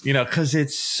silliness, because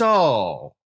it's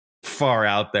so far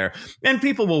out there, and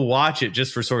people will watch it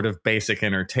just for sort of basic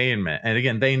entertainment. And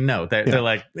again, they know that they're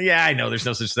like, yeah, I know there's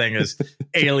no such thing as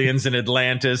aliens in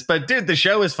Atlantis, but dude, the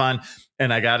show is fun.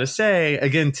 And I gotta say,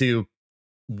 again, to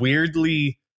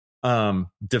weirdly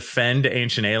defend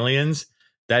Ancient Aliens,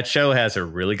 that show has a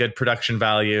really good production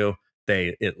value.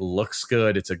 It looks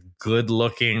good. It's a good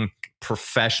looking,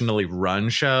 professionally run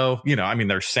show.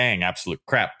 They're saying absolute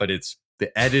crap, but it's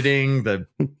the editing,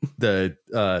 the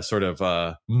sort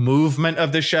of movement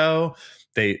of the show.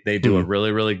 They do a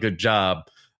really, really good job.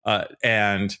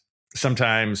 And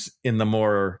sometimes in the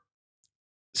more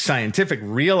scientific,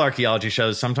 real archaeology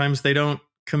shows, sometimes they don't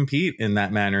compete in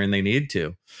that manner, and they need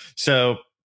to. So,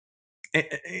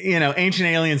 Ancient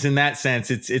Aliens, in that sense,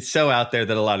 it's so out there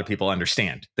that a lot of people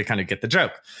understand. They kind of get the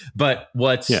joke. But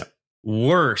what's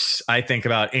worse, I think,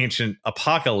 about Ancient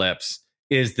Apocalypse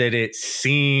is that it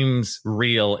seems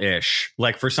real-ish.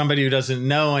 Like, for somebody who doesn't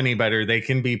know any better, they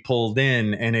can be pulled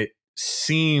in, and it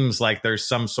seems like there's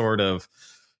some sort of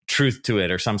truth to it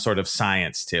or some sort of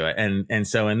science to it. And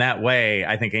so in that way,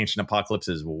 I think Ancient Apocalypse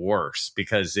is worse,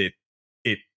 because it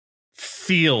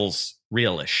feels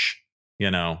realish,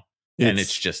 and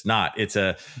it's just not. It's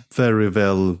a very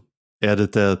well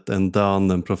edited and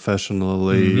done and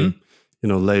professionally,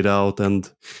 laid out. And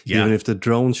even if the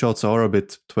drone shots are a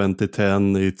bit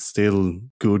 2010, it's still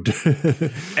good.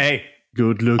 Hey,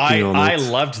 good looking on it. I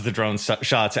loved the drone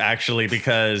shots, actually,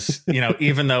 because,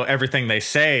 even though everything they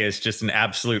say is just an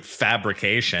absolute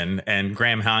fabrication, and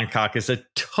Graham Hancock is a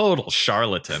total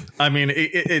charlatan. I mean,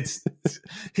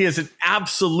 he is an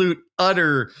absolute,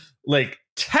 utter,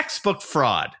 textbook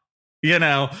fraud.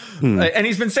 And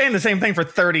he's been saying the same thing for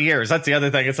 30 years. That's the other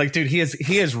thing. It's like, dude, he has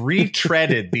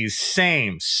retreaded these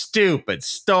same stupid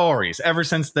stories ever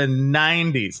since the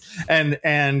 90s.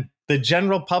 And the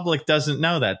general public doesn't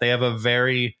know that. They have a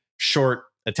very short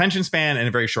attention span and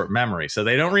a very short memory. So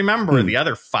they don't remember the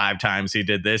other 5 times he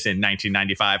did this in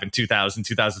 1995 and 2000,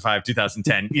 2005,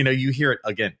 2010. You hear it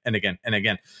again and again and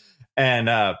again.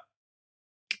 And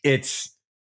it's,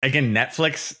 again,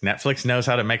 Netflix knows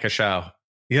how to make a show.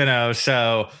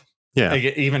 So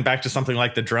even back to something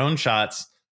like the drone shots,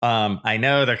 I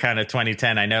know they're kind of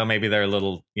 2010. I know maybe they're a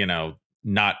little,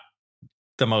 not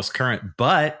the most current,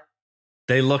 but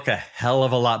they look a hell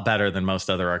of a lot better than most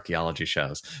other archaeology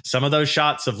shows. Some of those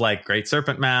shots of like Great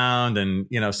Serpent Mound and,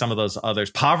 some of those others,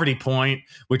 Poverty Point,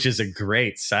 which is a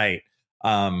great site.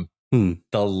 The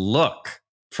look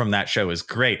from that show is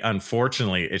great.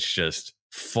 Unfortunately, it's just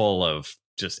full of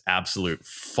just absolute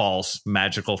false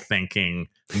magical thinking,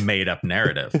 made up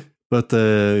narrative. But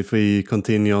if we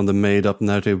continue on the made up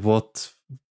narrative, what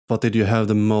did you have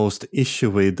the most issue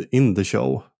with in the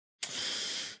show?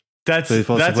 That's a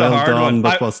hard one.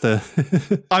 But what's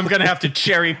the? I'm gonna have to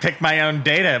cherry pick my own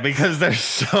data because there's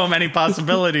so many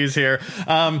possibilities here.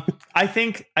 I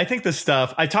think the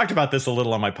stuff I talked about this a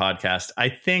little on my podcast. I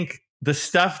think the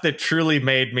stuff that truly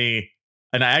made me,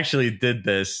 and I actually did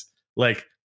this, like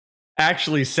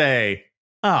actually say,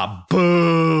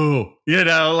 boo,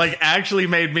 actually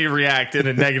made me react in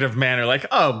a negative manner. Like,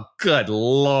 oh, good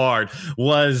Lord,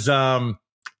 was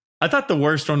I thought the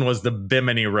worst one was the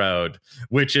Bimini Road,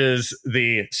 which is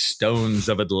the Stones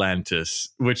of Atlantis,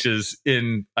 which is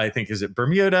in, I think, is it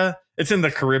Bermuda? It's in the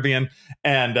Caribbean.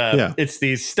 And It's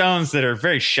these stones that are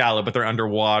very shallow, but they're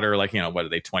underwater. Like, what are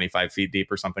they, 25 feet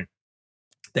deep or something?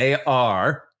 They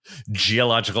are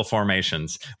geological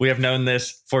formations. We have known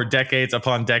this for decades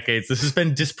upon decades. This has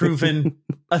been disproven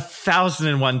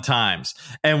 1,001 times.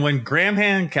 And when Graham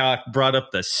Hancock brought up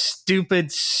the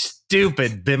stupid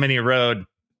Bimini Road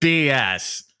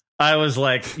BS, I was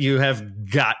like, you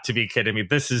have got to be kidding me.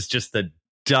 This is just the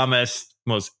dumbest,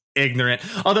 most ignorant,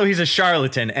 although he's a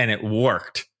charlatan and it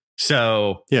worked.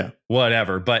 So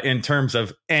whatever. But in terms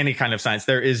of any kind of science,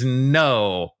 there is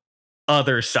no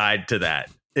other side to that.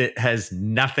 It has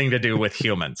nothing to do with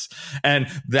humans. And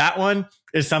that one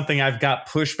is something I've got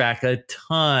pushback a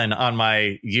ton on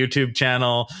my YouTube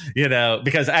channel,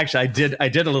 because actually I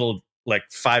did a little like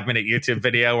 5-minute YouTube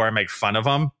video where I make fun of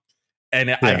them. And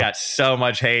I got so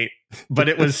much hate, but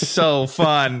it was so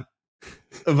fun.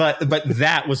 But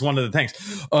that was one of the things.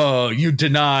 Oh, you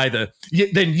deny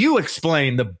then you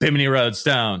explain the Bimini Road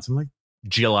stones. I'm like,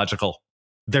 geological.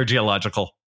 They're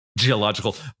geological.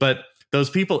 But those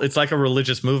people, it's like a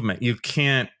religious movement. You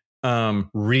can't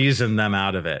reason them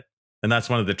out of it. And that's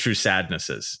one of the true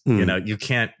sadnesses. You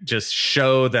can't just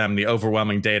show them the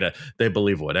overwhelming data. They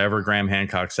believe whatever Graham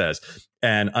Hancock says.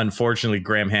 And unfortunately,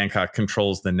 Graham Hancock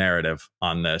controls the narrative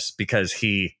on this because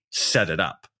he set it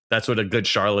up. That's what a good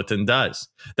charlatan does.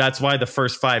 That's why the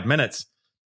first 5 minutes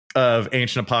of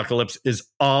Ancient Apocalypse is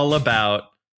all about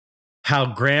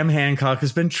how Graham Hancock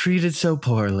has been treated so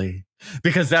poorly.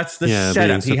 Because that's the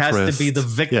setup. He has to be the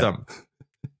victim.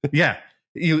 He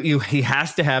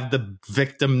has to have the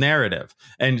victim narrative.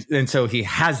 And so he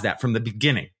has that from the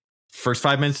beginning. First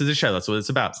 5 minutes of the show, that's what it's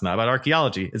about. It's not about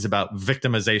archaeology. It's about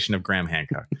victimization of Graham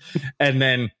Hancock. And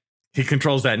then he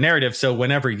controls that narrative. So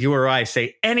whenever you or I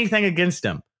say anything against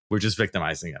him, we're just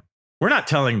victimizing him. We're not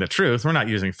telling the truth. We're not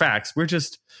using facts.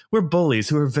 We're bullies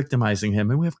who are victimizing him.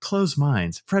 And we have closed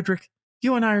minds. Frederick,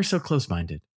 you and I are so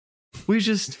close-minded. We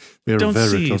don't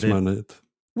see that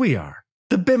we are.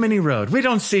 The Bimini Road. We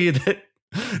don't see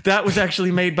that was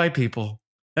actually made by people.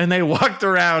 And they walked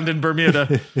around in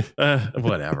Bermuda.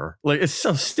 Whatever. Like, it's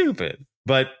so stupid.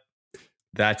 But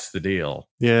that's the deal.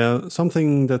 Yeah,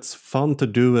 something that's fun to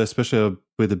do, especially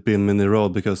with the Bimini Road,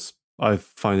 because I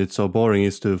find it so boring,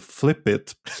 is to flip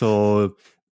it. So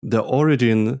the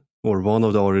origin, or one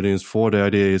of the origins for the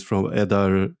idea, is from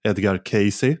Edgar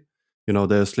Casey,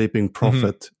 the sleeping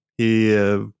prophet. He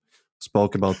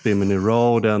spoke about Bimini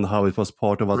Road and how it was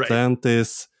part of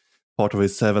Atlantis. Part of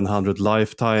his 700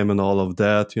 lifetime and all of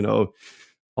that,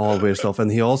 all weird stuff.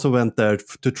 And he also went there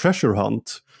to treasure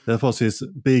hunt. That was his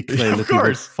big claim, that he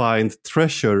would find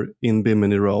treasure in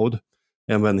Bimini Road.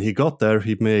 And when he got there,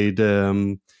 he made,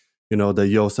 the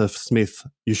Joseph Smith,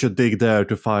 you should dig there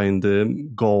to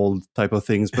find gold type of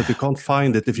things, but you can't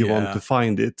find it if you want to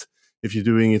find it. If you're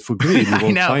doing it for greed, you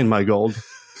won't find my gold.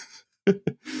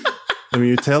 I mean,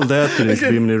 you tell that to these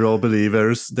Bimini Road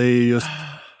believers, they just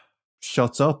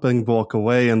shuts up and walk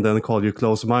away and then call you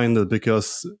close-minded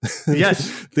because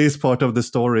this part of the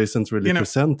story isn't really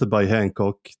presented by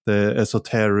Hancock, the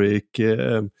esoteric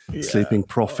sleeping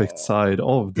prophet side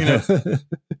of the...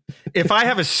 If I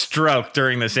have a stroke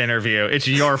during this interview, it's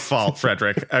your fault,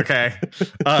 Frederick, okay?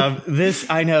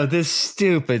 This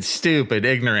stupid,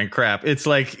 ignorant crap. It's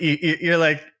like, you're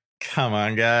like, come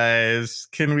on, guys.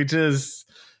 Can we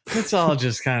let's all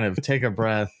just kind of take a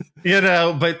breath,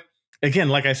 but again,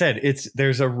 like I said,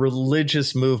 there's a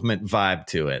religious movement vibe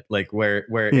to it, like where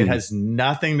it has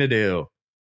nothing to do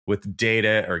with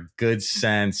data or good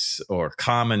sense or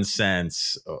common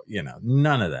sense, or,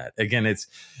 none of that. Again,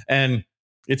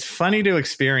 it's funny to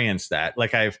experience that.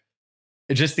 Like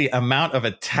just the amount of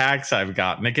attacks I've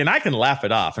gotten. Again, I can laugh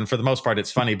it off, and for the most part,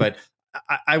 it's funny. But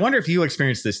I wonder if you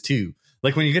experience this too.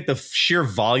 Like when you get the sheer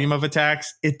volume of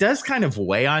attacks, it does kind of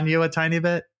weigh on you a tiny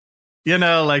bit. You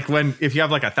know, like if you have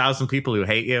like 1,000 people who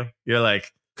hate you, you're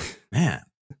like, man,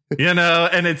 you know,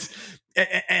 and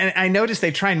I noticed they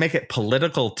try and make it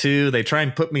political too. They try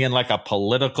and put me in like a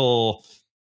political,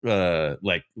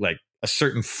 like a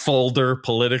certain folder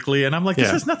politically. And I'm like, this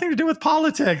has nothing to do with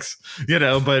politics, you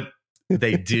know, but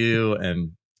they do.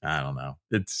 And I don't know.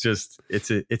 It's just, it's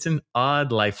an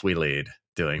odd life we lead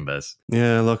doing this.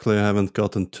 Yeah, luckily I haven't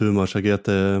gotten too much. I get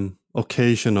the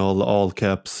occasional all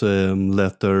caps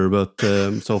letter, but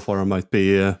so far I might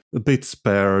be a bit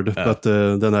spared. But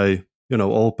then I,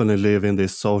 openly live in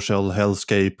this social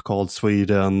hellscape called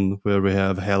Sweden, where we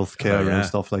have healthcare and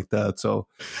stuff like that. So,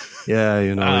 yeah,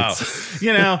 it's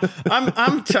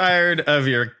I'm tired of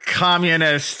your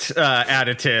communist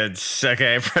attitudes.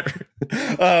 Okay,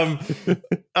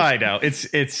 I know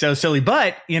it's so silly,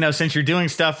 but since you're doing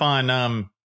stuff on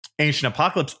Ancient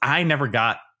Apocalypse, I never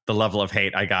got the level of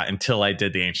hate I got until I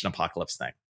did the Ancient Apocalypse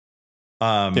thing.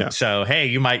 So hey,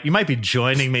 you might be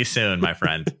joining me soon, my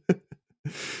friend.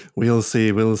 We'll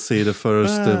see. The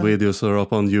first videos are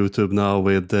up on YouTube now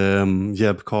with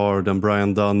Jeb Card and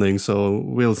Brian Dunning. So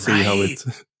we'll see how it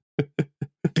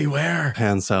beware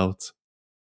pans out.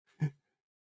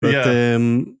 But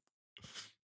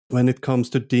when it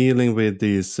comes to dealing with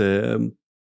these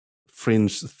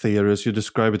fringe theories, you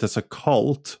describe it as a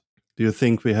cult. Do you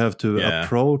think we have to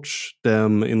approach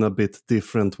them in a bit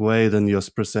different way than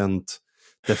just present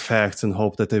the facts and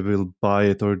hope that they will buy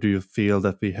it? Or do you feel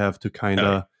that we have to kind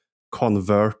of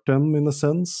convert them in a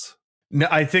sense? No,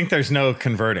 I think there's no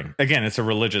converting. Again, it's a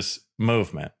religious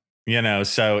movement,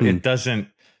 so it doesn't.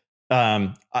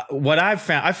 What I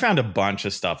found a bunch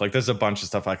of stuff. Like there's a bunch of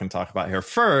stuff I can talk about here.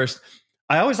 First,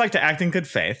 I always like to act in good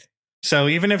faith. So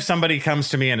even if somebody comes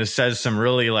to me and says some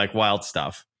really like wild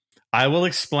stuff, I will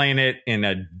explain it in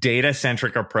a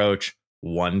data-centric approach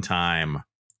one time.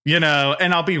 And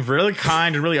I'll be really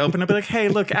kind and really open. I'll be like, hey,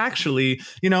 look, actually,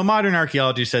 modern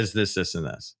archaeology says this, this, and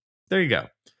this. There you go.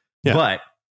 Yeah. But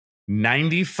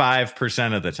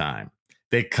 95% of the time,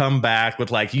 they come back with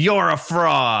like, you're a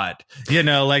fraud.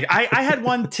 Like I had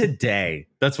one today.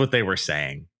 That's what they were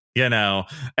saying,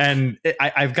 and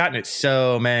I've gotten it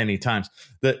so many times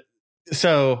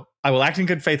so I will act in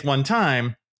good faith one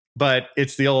time. But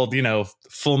it's the old,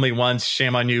 fool me once,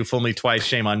 shame on you, fool me twice,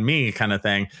 shame on me kind of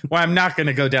thing, where I'm not going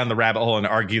to go down the rabbit hole and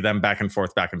argue them back and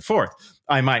forth.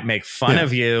 I might make fun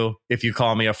of you if you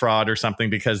call me a fraud or something,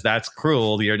 because that's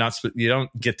cruel. You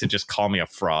don't get to just call me a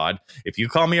fraud. If you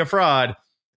call me a fraud,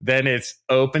 then it's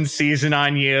open season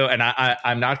on you. And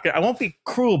I won't be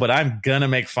cruel, but I'm going to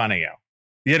make fun of you,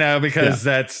 because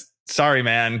that's, sorry,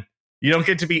 man, you don't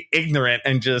get to be ignorant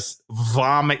and just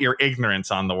vomit your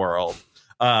ignorance on the world.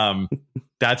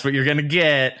 That's what you're going to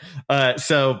get.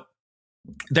 So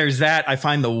there's that. I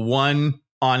find the one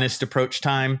honest approach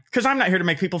time, because I'm not here to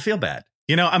make people feel bad.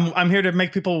 I'm here to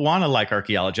make people want to like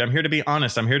archaeology. I'm here to be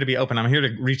honest. I'm here to be open. I'm here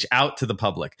to reach out to the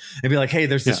public and be like, hey,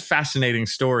 there's this fascinating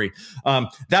story.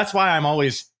 That's why I'm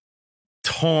always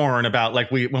torn about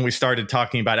like when we started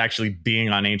talking about actually being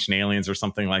on Ancient Aliens or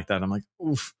something like that. I'm like,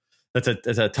 oof, that's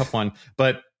a tough one.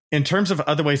 But in terms of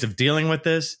other ways of dealing with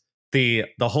this, the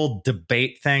whole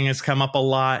debate thing has come up a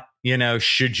lot.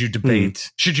 Should you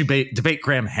debate? Should you debate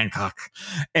Graham Hancock?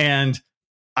 And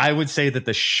I would say that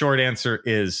the short answer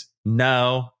is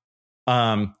no.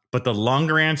 But the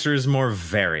longer answer is more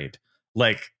varied.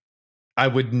 Like I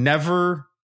would never,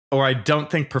 or I don't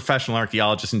think professional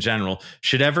archaeologists in general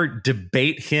should ever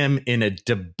debate him in a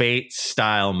debate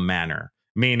style manner.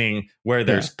 Meaning where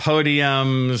there's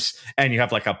podiums and you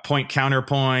have like a point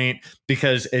counterpoint,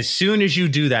 because as soon as you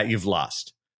do that, you've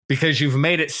lost, because you've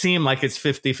made it seem like it's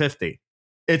 50-50.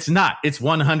 It's not. It's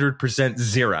 100%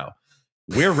 zero.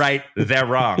 We're right. They're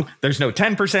wrong. There's no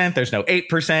 10%. There's no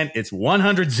 8%. It's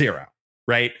 100-0.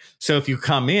 Right. So if you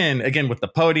come in again with the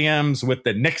podiums, with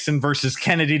the Nixon versus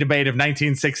Kennedy debate of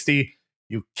 1960,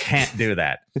 you can't do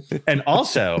that. And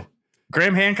also,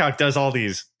 Graham Hancock does all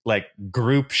these like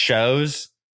group shows.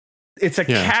 It's a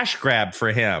cash grab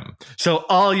for him. So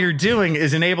all you're doing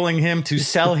is enabling him to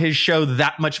sell his show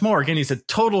that much more. Again, he's a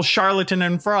total charlatan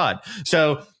and fraud.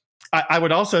 So I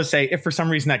would also say, if for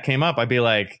some reason that came up, I'd be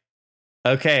like,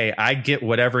 okay, I get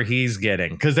whatever he's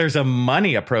getting, because there's a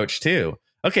money approach too.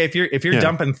 Okay, if you're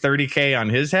dumping $30K on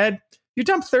his head, you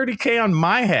dump $30K on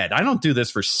my head. I don't do this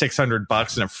for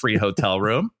 $600 in a free hotel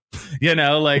room.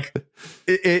 Like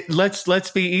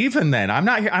let's be even then. I'm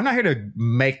not here to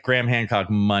make Graham Hancock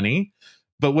money,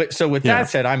 But with that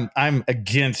said, I'm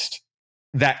against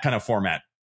that kind of format.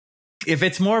 If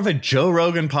it's more of a Joe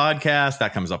Rogan podcast,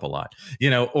 that comes up a lot,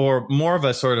 or more of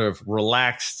a sort of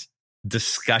relaxed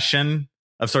discussion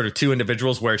of sort of two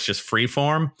individuals where it's just free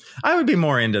form, I would be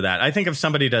more into that. I think if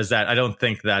somebody does that, I don't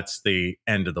think that's the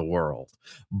end of the world.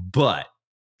 But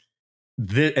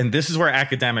and this is where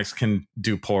academics can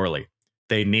do poorly.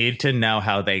 They need to know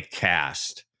how they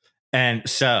cast. And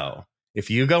so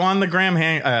if you go on the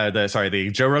the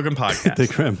Joe Rogan podcast, the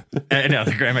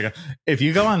Graham, if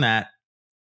you go on that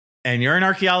and you're an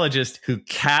archaeologist who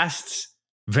casts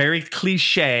very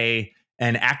cliche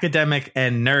and academic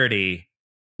and nerdy,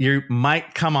 you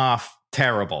might come off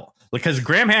terrible, because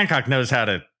Graham Hancock knows how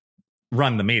to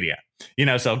run the media,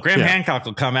 so Graham Hancock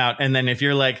will come out. And then if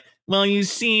you're like, well, you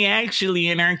see, actually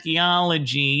in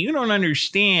archaeology, you don't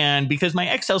understand, because my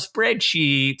Excel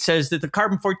spreadsheet says that the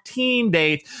carbon-14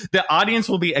 date, the audience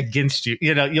will be against you.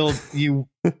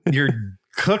 You're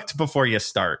cooked before you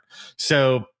start.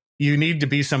 So you need to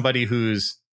be somebody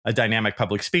who's a dynamic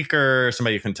public speaker,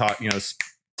 somebody who can talk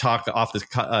off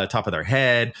the top of their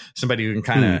head, somebody who can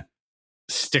kind of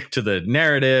stick to the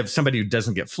narrative, somebody who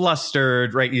doesn't get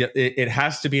flustered, right? It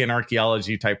has to be an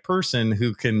archaeology type person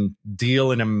who can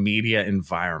deal in a media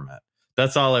environment.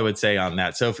 That's all I would say on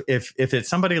that. So if it's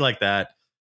somebody like that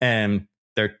and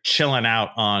they're chilling out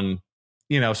on,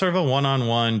 sort of a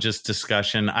one-on-one just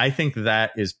discussion, I think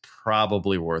that is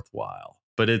probably worthwhile.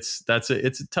 But it's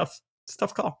a tough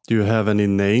call. Do you have any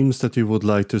names that you would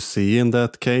like to see in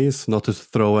that case? Not to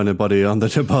throw anybody under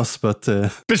the bus, but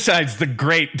besides the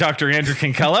great Dr. Andrew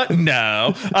Kinkella,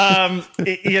 no.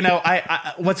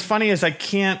 I what's funny is I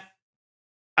can't.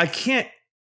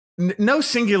 No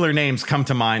singular names come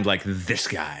to mind like this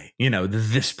guy.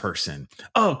 This person.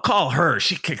 Oh, call her.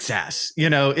 She kicks ass.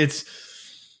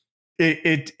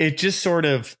 It just sort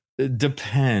of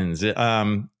depends.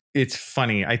 It's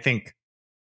funny. I think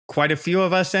quite a few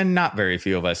of us and not very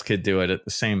few of us could do it at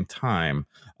the same time.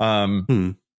 I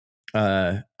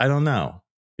don't know.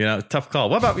 Tough call.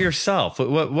 What about yourself?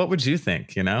 What would you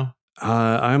think?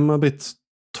 I'm a bit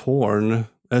torn.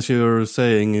 As you're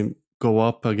saying, go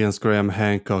up against Graham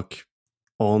Hancock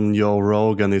on Joe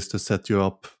Rogan is to set you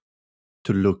up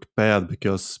to look bad,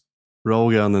 because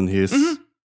Rogan and his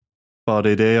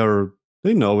buddy,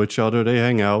 they know each other, they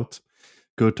hang out,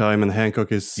 good time, and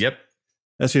Hancock is,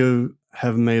 as you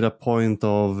have made a point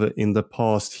of in the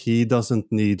past, he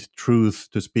doesn't need truth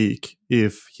to speak.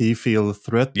 If he feels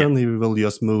threatened, he will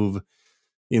just move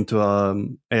into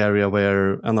an area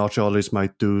where an archaeologist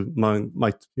might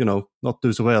not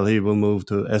do so well. He will move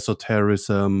to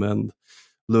esotericism and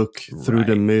look through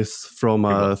the myths from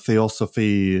a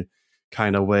theosophy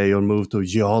kind of way, or move to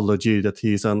geology that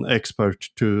he's an expert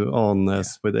on,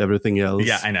 as with everything else.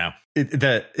 Yeah, I know.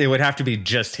 It would have to be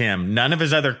just him. None of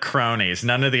his other cronies,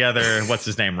 none of the other, what's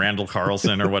his name, Randall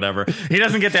Carlson or whatever. He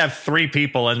doesn't get to have three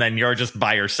people and then you're just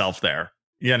by yourself there.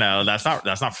 That's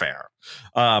not fair.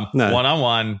 No.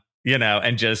 One-on-one,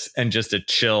 and just a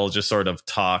chill, just sort of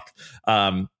talk.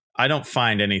 I don't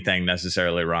find anything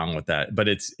necessarily wrong with that, but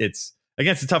it's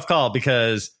again, it's a tough call,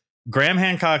 because Graham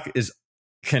Hancock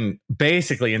can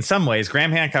basically, in some ways,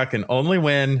 Graham Hancock can only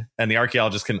win and the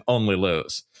archaeologist can only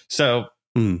lose. So,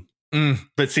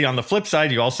 but see, on the flip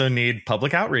side, you also need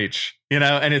public outreach,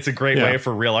 and it's a great way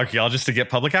for real archaeologists to get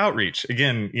public outreach.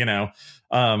 Again,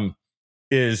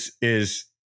 is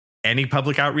any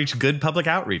public outreach good public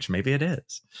outreach? Maybe it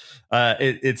is.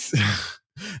 It's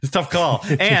it's a tough call.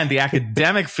 And the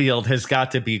academic field has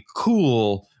got to be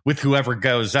cool with whoever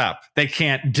goes up. They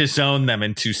can't disown them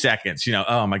in 2 seconds.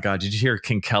 Oh my God, did you hear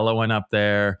Kinkella went up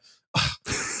there?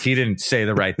 He didn't say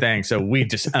the right thing, so we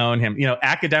disown him.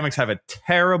 Academics have a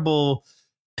terrible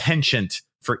penchant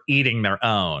for eating their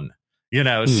own.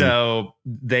 So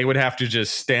they would have to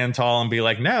just stand tall and be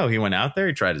like, no, he went out there,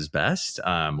 he tried his best.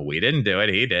 We didn't do it,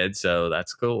 he did, so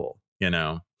that's cool. I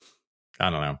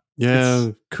don't know.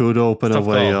 Yeah, could open a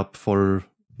way up for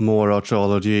more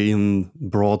archaeology in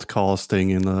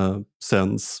broadcasting, in a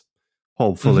sense.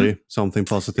 Hopefully something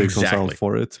positive comes out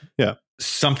for it. Yeah,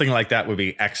 something like that would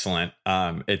be excellent.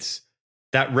 It's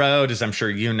that road, as I'm sure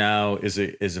is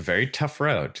a very tough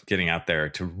road, getting out there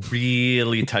to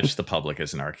really touch the public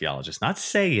as an archaeologist. Not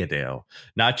say you do,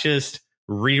 not just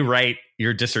rewrite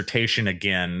your dissertation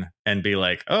again and be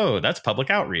like, oh, that's public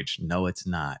outreach. No, it's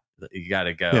not. You got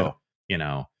to go,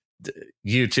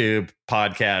 YouTube,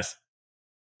 podcast,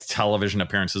 television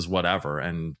appearances, whatever,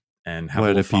 and have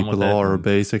where a the fun people with it. are,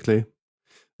 basically,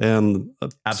 and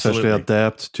especially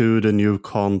adapt to the new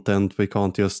content. We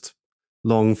can't just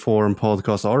long form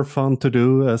podcasts are fun to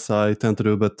do, as I tend to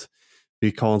do, but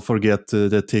we can't forget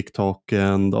the TikTok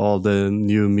and all the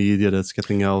new media that's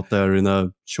getting out there in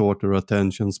a shorter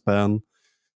attention span.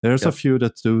 There's a few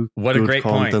that do what good a great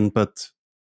content, point. but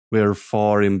we're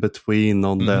far in between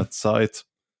on that side.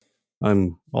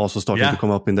 I'm also starting to come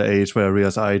up in the age where I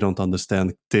realize I don't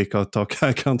understand TikTok.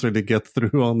 I can't really get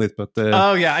through on it. But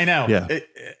oh yeah, I know. Yeah.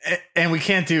 And we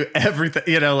can't do everything.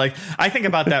 Like I think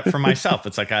about that for myself.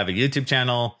 It's like I have a YouTube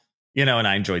channel, and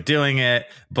I enjoy doing it.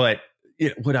 But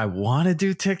would I want to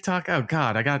do TikTok? Oh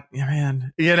God,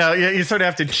 you sort of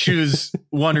have to choose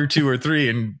one or two or three,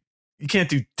 and you can't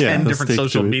do 10 different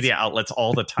social media outlets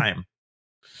all the time.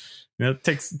 It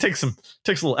takes a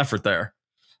little effort there.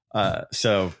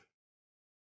 So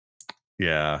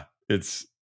yeah, it's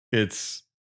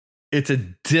a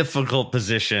difficult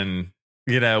position,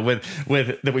 with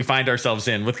that we find ourselves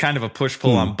in, with kind of a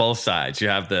push-pull on both sides. You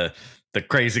have the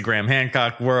crazy Graham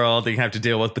Hancock world that you have to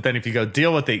deal with, but then if you go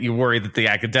deal with it, you worry that the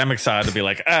academic side will be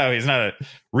like, oh, he's not a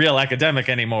real academic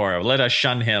anymore. Let us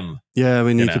shun him. Yeah,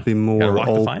 we need to be more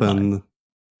open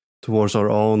towards our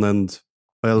own, and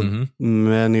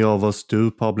many of us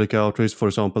do public outreach. For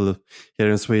example,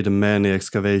 here in Sweden, many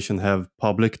excavation have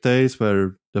public days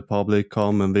where the public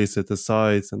come and visit the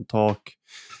sites and talk.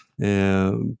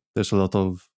 There's a lot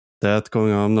of that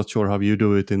going on. I'm not sure how you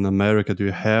do it in America. Do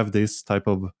you have this type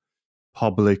of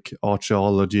public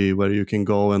archaeology where you can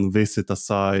go and visit a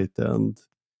site and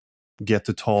get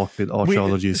to talk with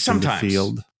archaeologists in the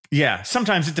field? Yeah,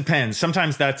 sometimes it depends.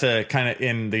 Sometimes that's a kind of,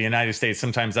 in the United States,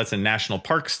 sometimes that's a national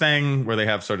parks thing where they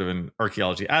have sort of an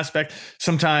archaeology aspect.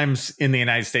 Sometimes in the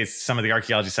United States, some of the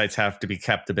archaeology sites have to be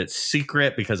kept a bit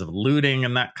secret because of looting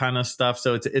and that kind of stuff.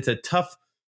 So it's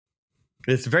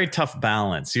a very tough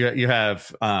balance. You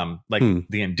have the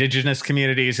indigenous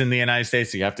communities in the United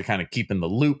States, so you have to kind of keep in the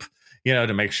loop,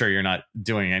 to make sure you're not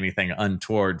doing anything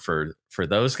untoward for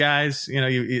those guys.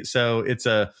 So it's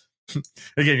a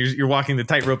again, you're walking the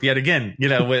tightrope yet again,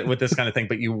 with this kind of thing.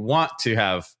 But you want to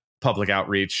have public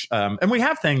outreach, and we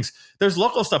have things. There's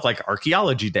local stuff like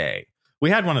Archaeology Day. We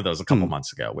had one of those a couple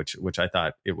months ago, which I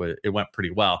thought it went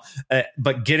pretty well.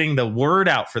 But getting the word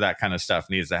out for that kind of stuff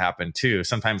needs to happen too.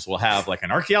 Sometimes we'll have like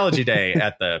an Archaeology Day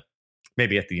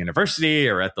maybe at the university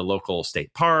or at the local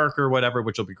state park or whatever,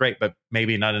 which will be great. But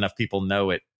maybe not enough people know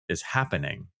it is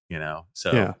happening.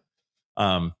 So yeah.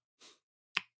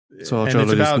 So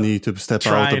archaeologists need to step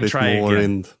out a bit more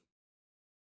in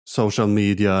social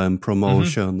media and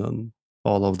promotion and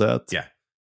all of that. Yeah.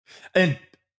 And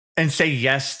say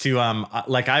yes to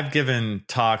like I've given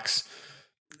talks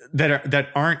that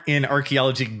aren't in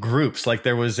archaeology groups. Like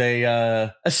there was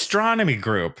a astronomy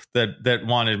group that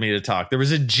wanted me to talk. There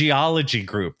was a geology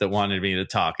group that wanted me to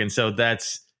talk. And so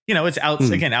that's, it's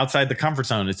again outside the comfort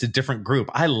zone. It's a different group.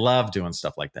 I love doing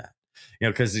stuff like that.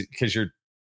 Because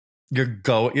you're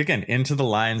going again into the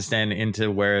lion's den, into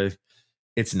where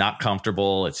it's not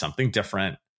comfortable. It's something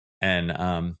different. And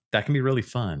that can be really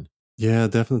fun. Yeah,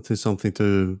 definitely something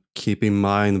to keep in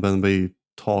mind when we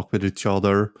talk with each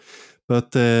other.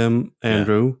 But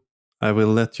Andrew, I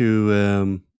will let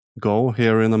you go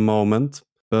here in a moment.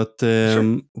 But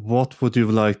sure. What would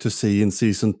you like to see in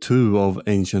season 2 of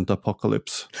Ancient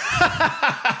Apocalypse?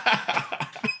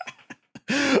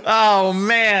 Oh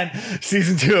man,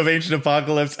 season 2 of Ancient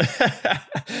Apocalypse.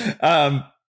 I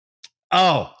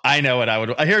know what I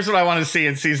would. Here's what I want to see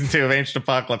in season 2 of Ancient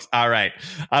Apocalypse. All right,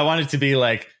 I want it to be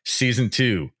like season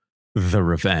 2, The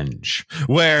Revenge,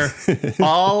 where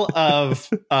all of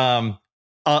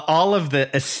the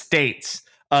estates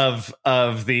of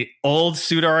the old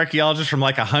pseudo-archaeologists from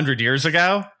like 100 years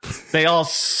ago, they all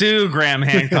sue Graham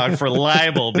Hancock for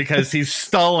libel because he's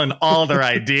stolen all their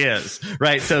ideas,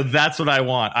 right? So that's what I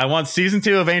want. I want season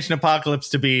 2 of Ancient Apocalypse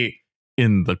to be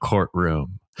in the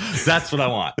courtroom. That's what I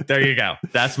want. There you go.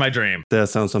 That's my dream. That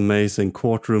sounds amazing.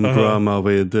 Courtroom drama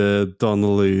with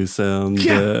Donnelly's and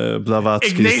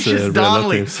Blavatsky's Ignatius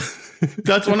relatives.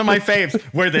 That's one of my faves,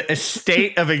 where the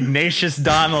estate of Ignatius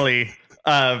Donnelly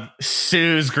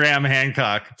sues Graham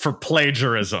Hancock for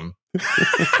plagiarism.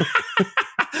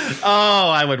 Oh,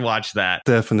 I would watch that.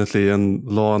 Definitely, and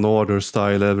Law and Order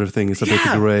style, everything is a bit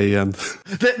gray, and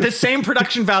the same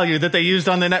production value that they used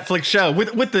on the Netflix show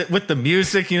with the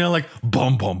music, like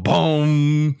boom, boom,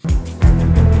 boom.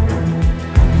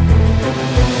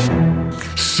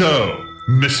 So,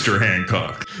 Mr.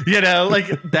 Hancock,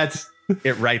 that's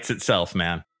it. Writes itself,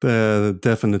 man.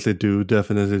 Definitely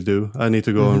do. I need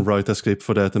to go and write a script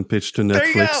for that and pitch to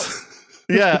Netflix.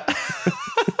 Yeah.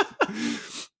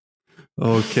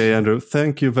 Okay, Andrew,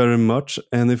 thank you very much.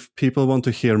 And if people want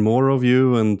to hear more of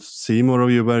you and see more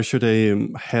of you, where should they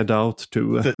head out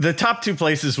to? The top 2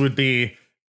 places would be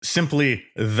simply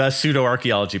the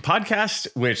Pseudo-Archaeology Podcast,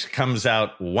 which comes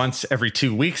out once every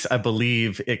 2 weeks. I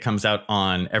believe it comes out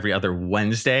on every other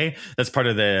Wednesday. That's part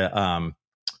of the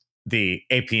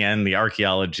APN, the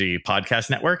Archaeology Podcast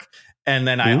Network. And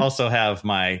then I also have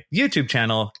my YouTube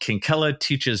channel, Kinkella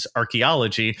Teaches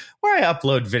Archaeology, where I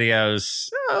upload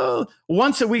videos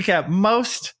once a week at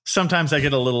most. Sometimes I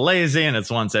get a little lazy and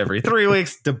it's once every 3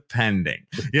 weeks, depending,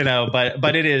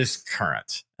 but it is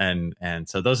current. And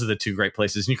so those are the two great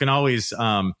places. And you can always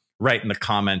write in the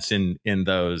comments in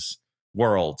those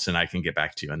worlds, and I can get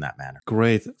back to you in that manner.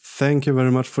 Great. Thank you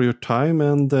very much for your time,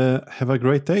 and have a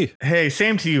great day. Hey,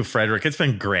 same to you, Frederick. It's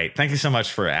been great. Thank you so much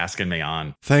for asking me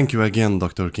on. Thank you again,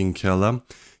 Dr. Kinkella.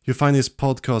 You find his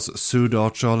podcast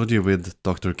Pseudo-Archaeology with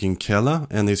Dr. Kinkella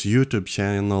and his YouTube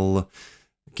channel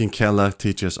Kinkella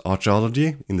Teaches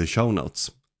Archaeology in the show notes.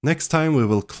 Next time we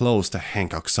will close the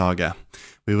Hancock saga.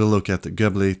 We will look at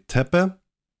Göbekli Tepe,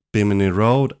 Bimini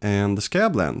Road and the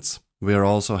Scablands. We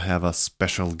also have a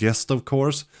special guest, of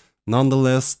course, none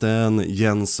less than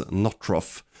Jens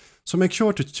Nottroff. So make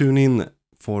sure to tune in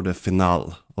for the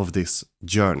finale of this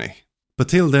journey. But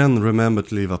till then, remember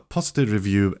to leave a positive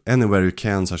review anywhere you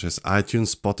can, such as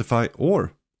iTunes, Spotify,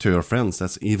 or to your friends.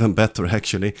 That's even better,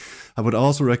 actually. I would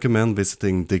also recommend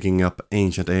visiting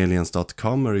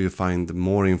diggingupancientaliens.com, where you find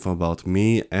more info about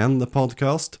me and the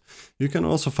podcast. You can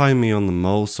also find me on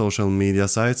most social media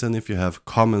sites, and if you have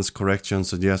comments, corrections,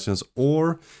 suggestions,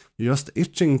 or just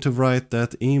itching to write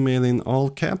that email in all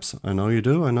caps, I know you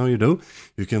do,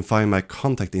 you can find my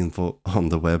contact info on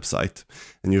the website.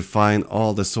 And you find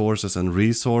all the sources and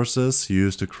resources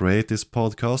used to create this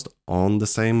podcast on the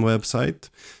same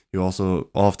website. You also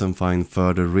often find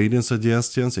further reading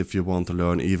suggestions if you want to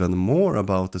learn even more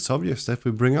about the subjects that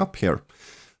we bring up here.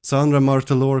 Sandra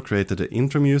Martelor created the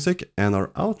intro music, and our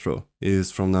outro is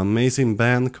from an amazing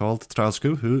band called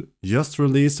Trasku, who just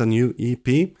released a new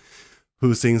EP,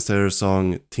 who sings their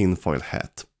song Tinfoil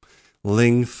Hat.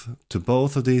 Links to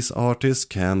both of these artists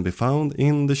can be found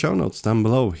in the show notes down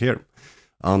below here.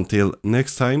 Until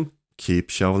next time, keep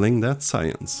shoveling that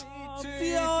science.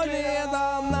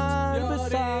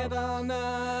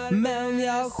 Men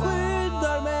jag